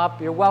that come up,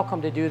 you're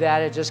welcome to do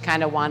that. I just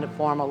kind of wanted to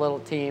form a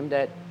little team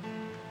that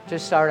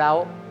just start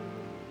out,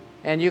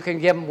 and you can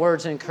give them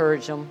words and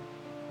encourage them.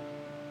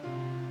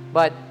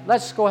 But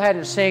let's go ahead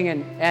and sing,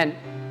 and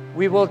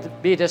we will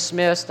be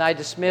dismissed. I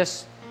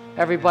dismiss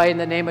everybody in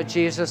the name of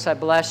Jesus. I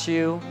bless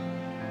you.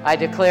 I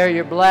declare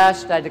you're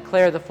blessed. I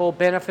declare the full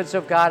benefits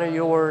of God are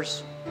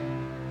yours,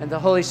 and the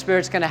Holy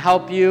Spirit's going to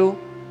help you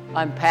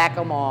unpack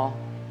them all.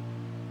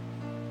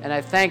 And I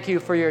thank you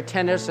for your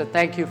attendance. I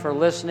thank you for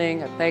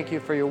listening. I thank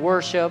you for your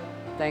worship.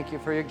 Thank you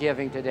for your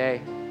giving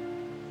today.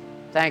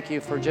 Thank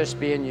you for just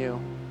being you.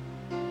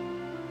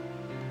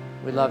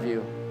 We love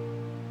you.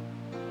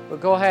 Well,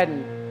 go ahead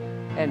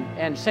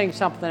and sing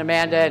something,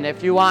 Amanda. And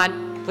if you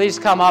want, please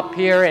come up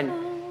here.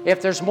 And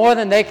if there's more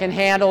than they can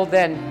handle,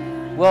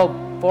 then we'll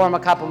form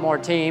a couple more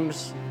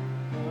teams.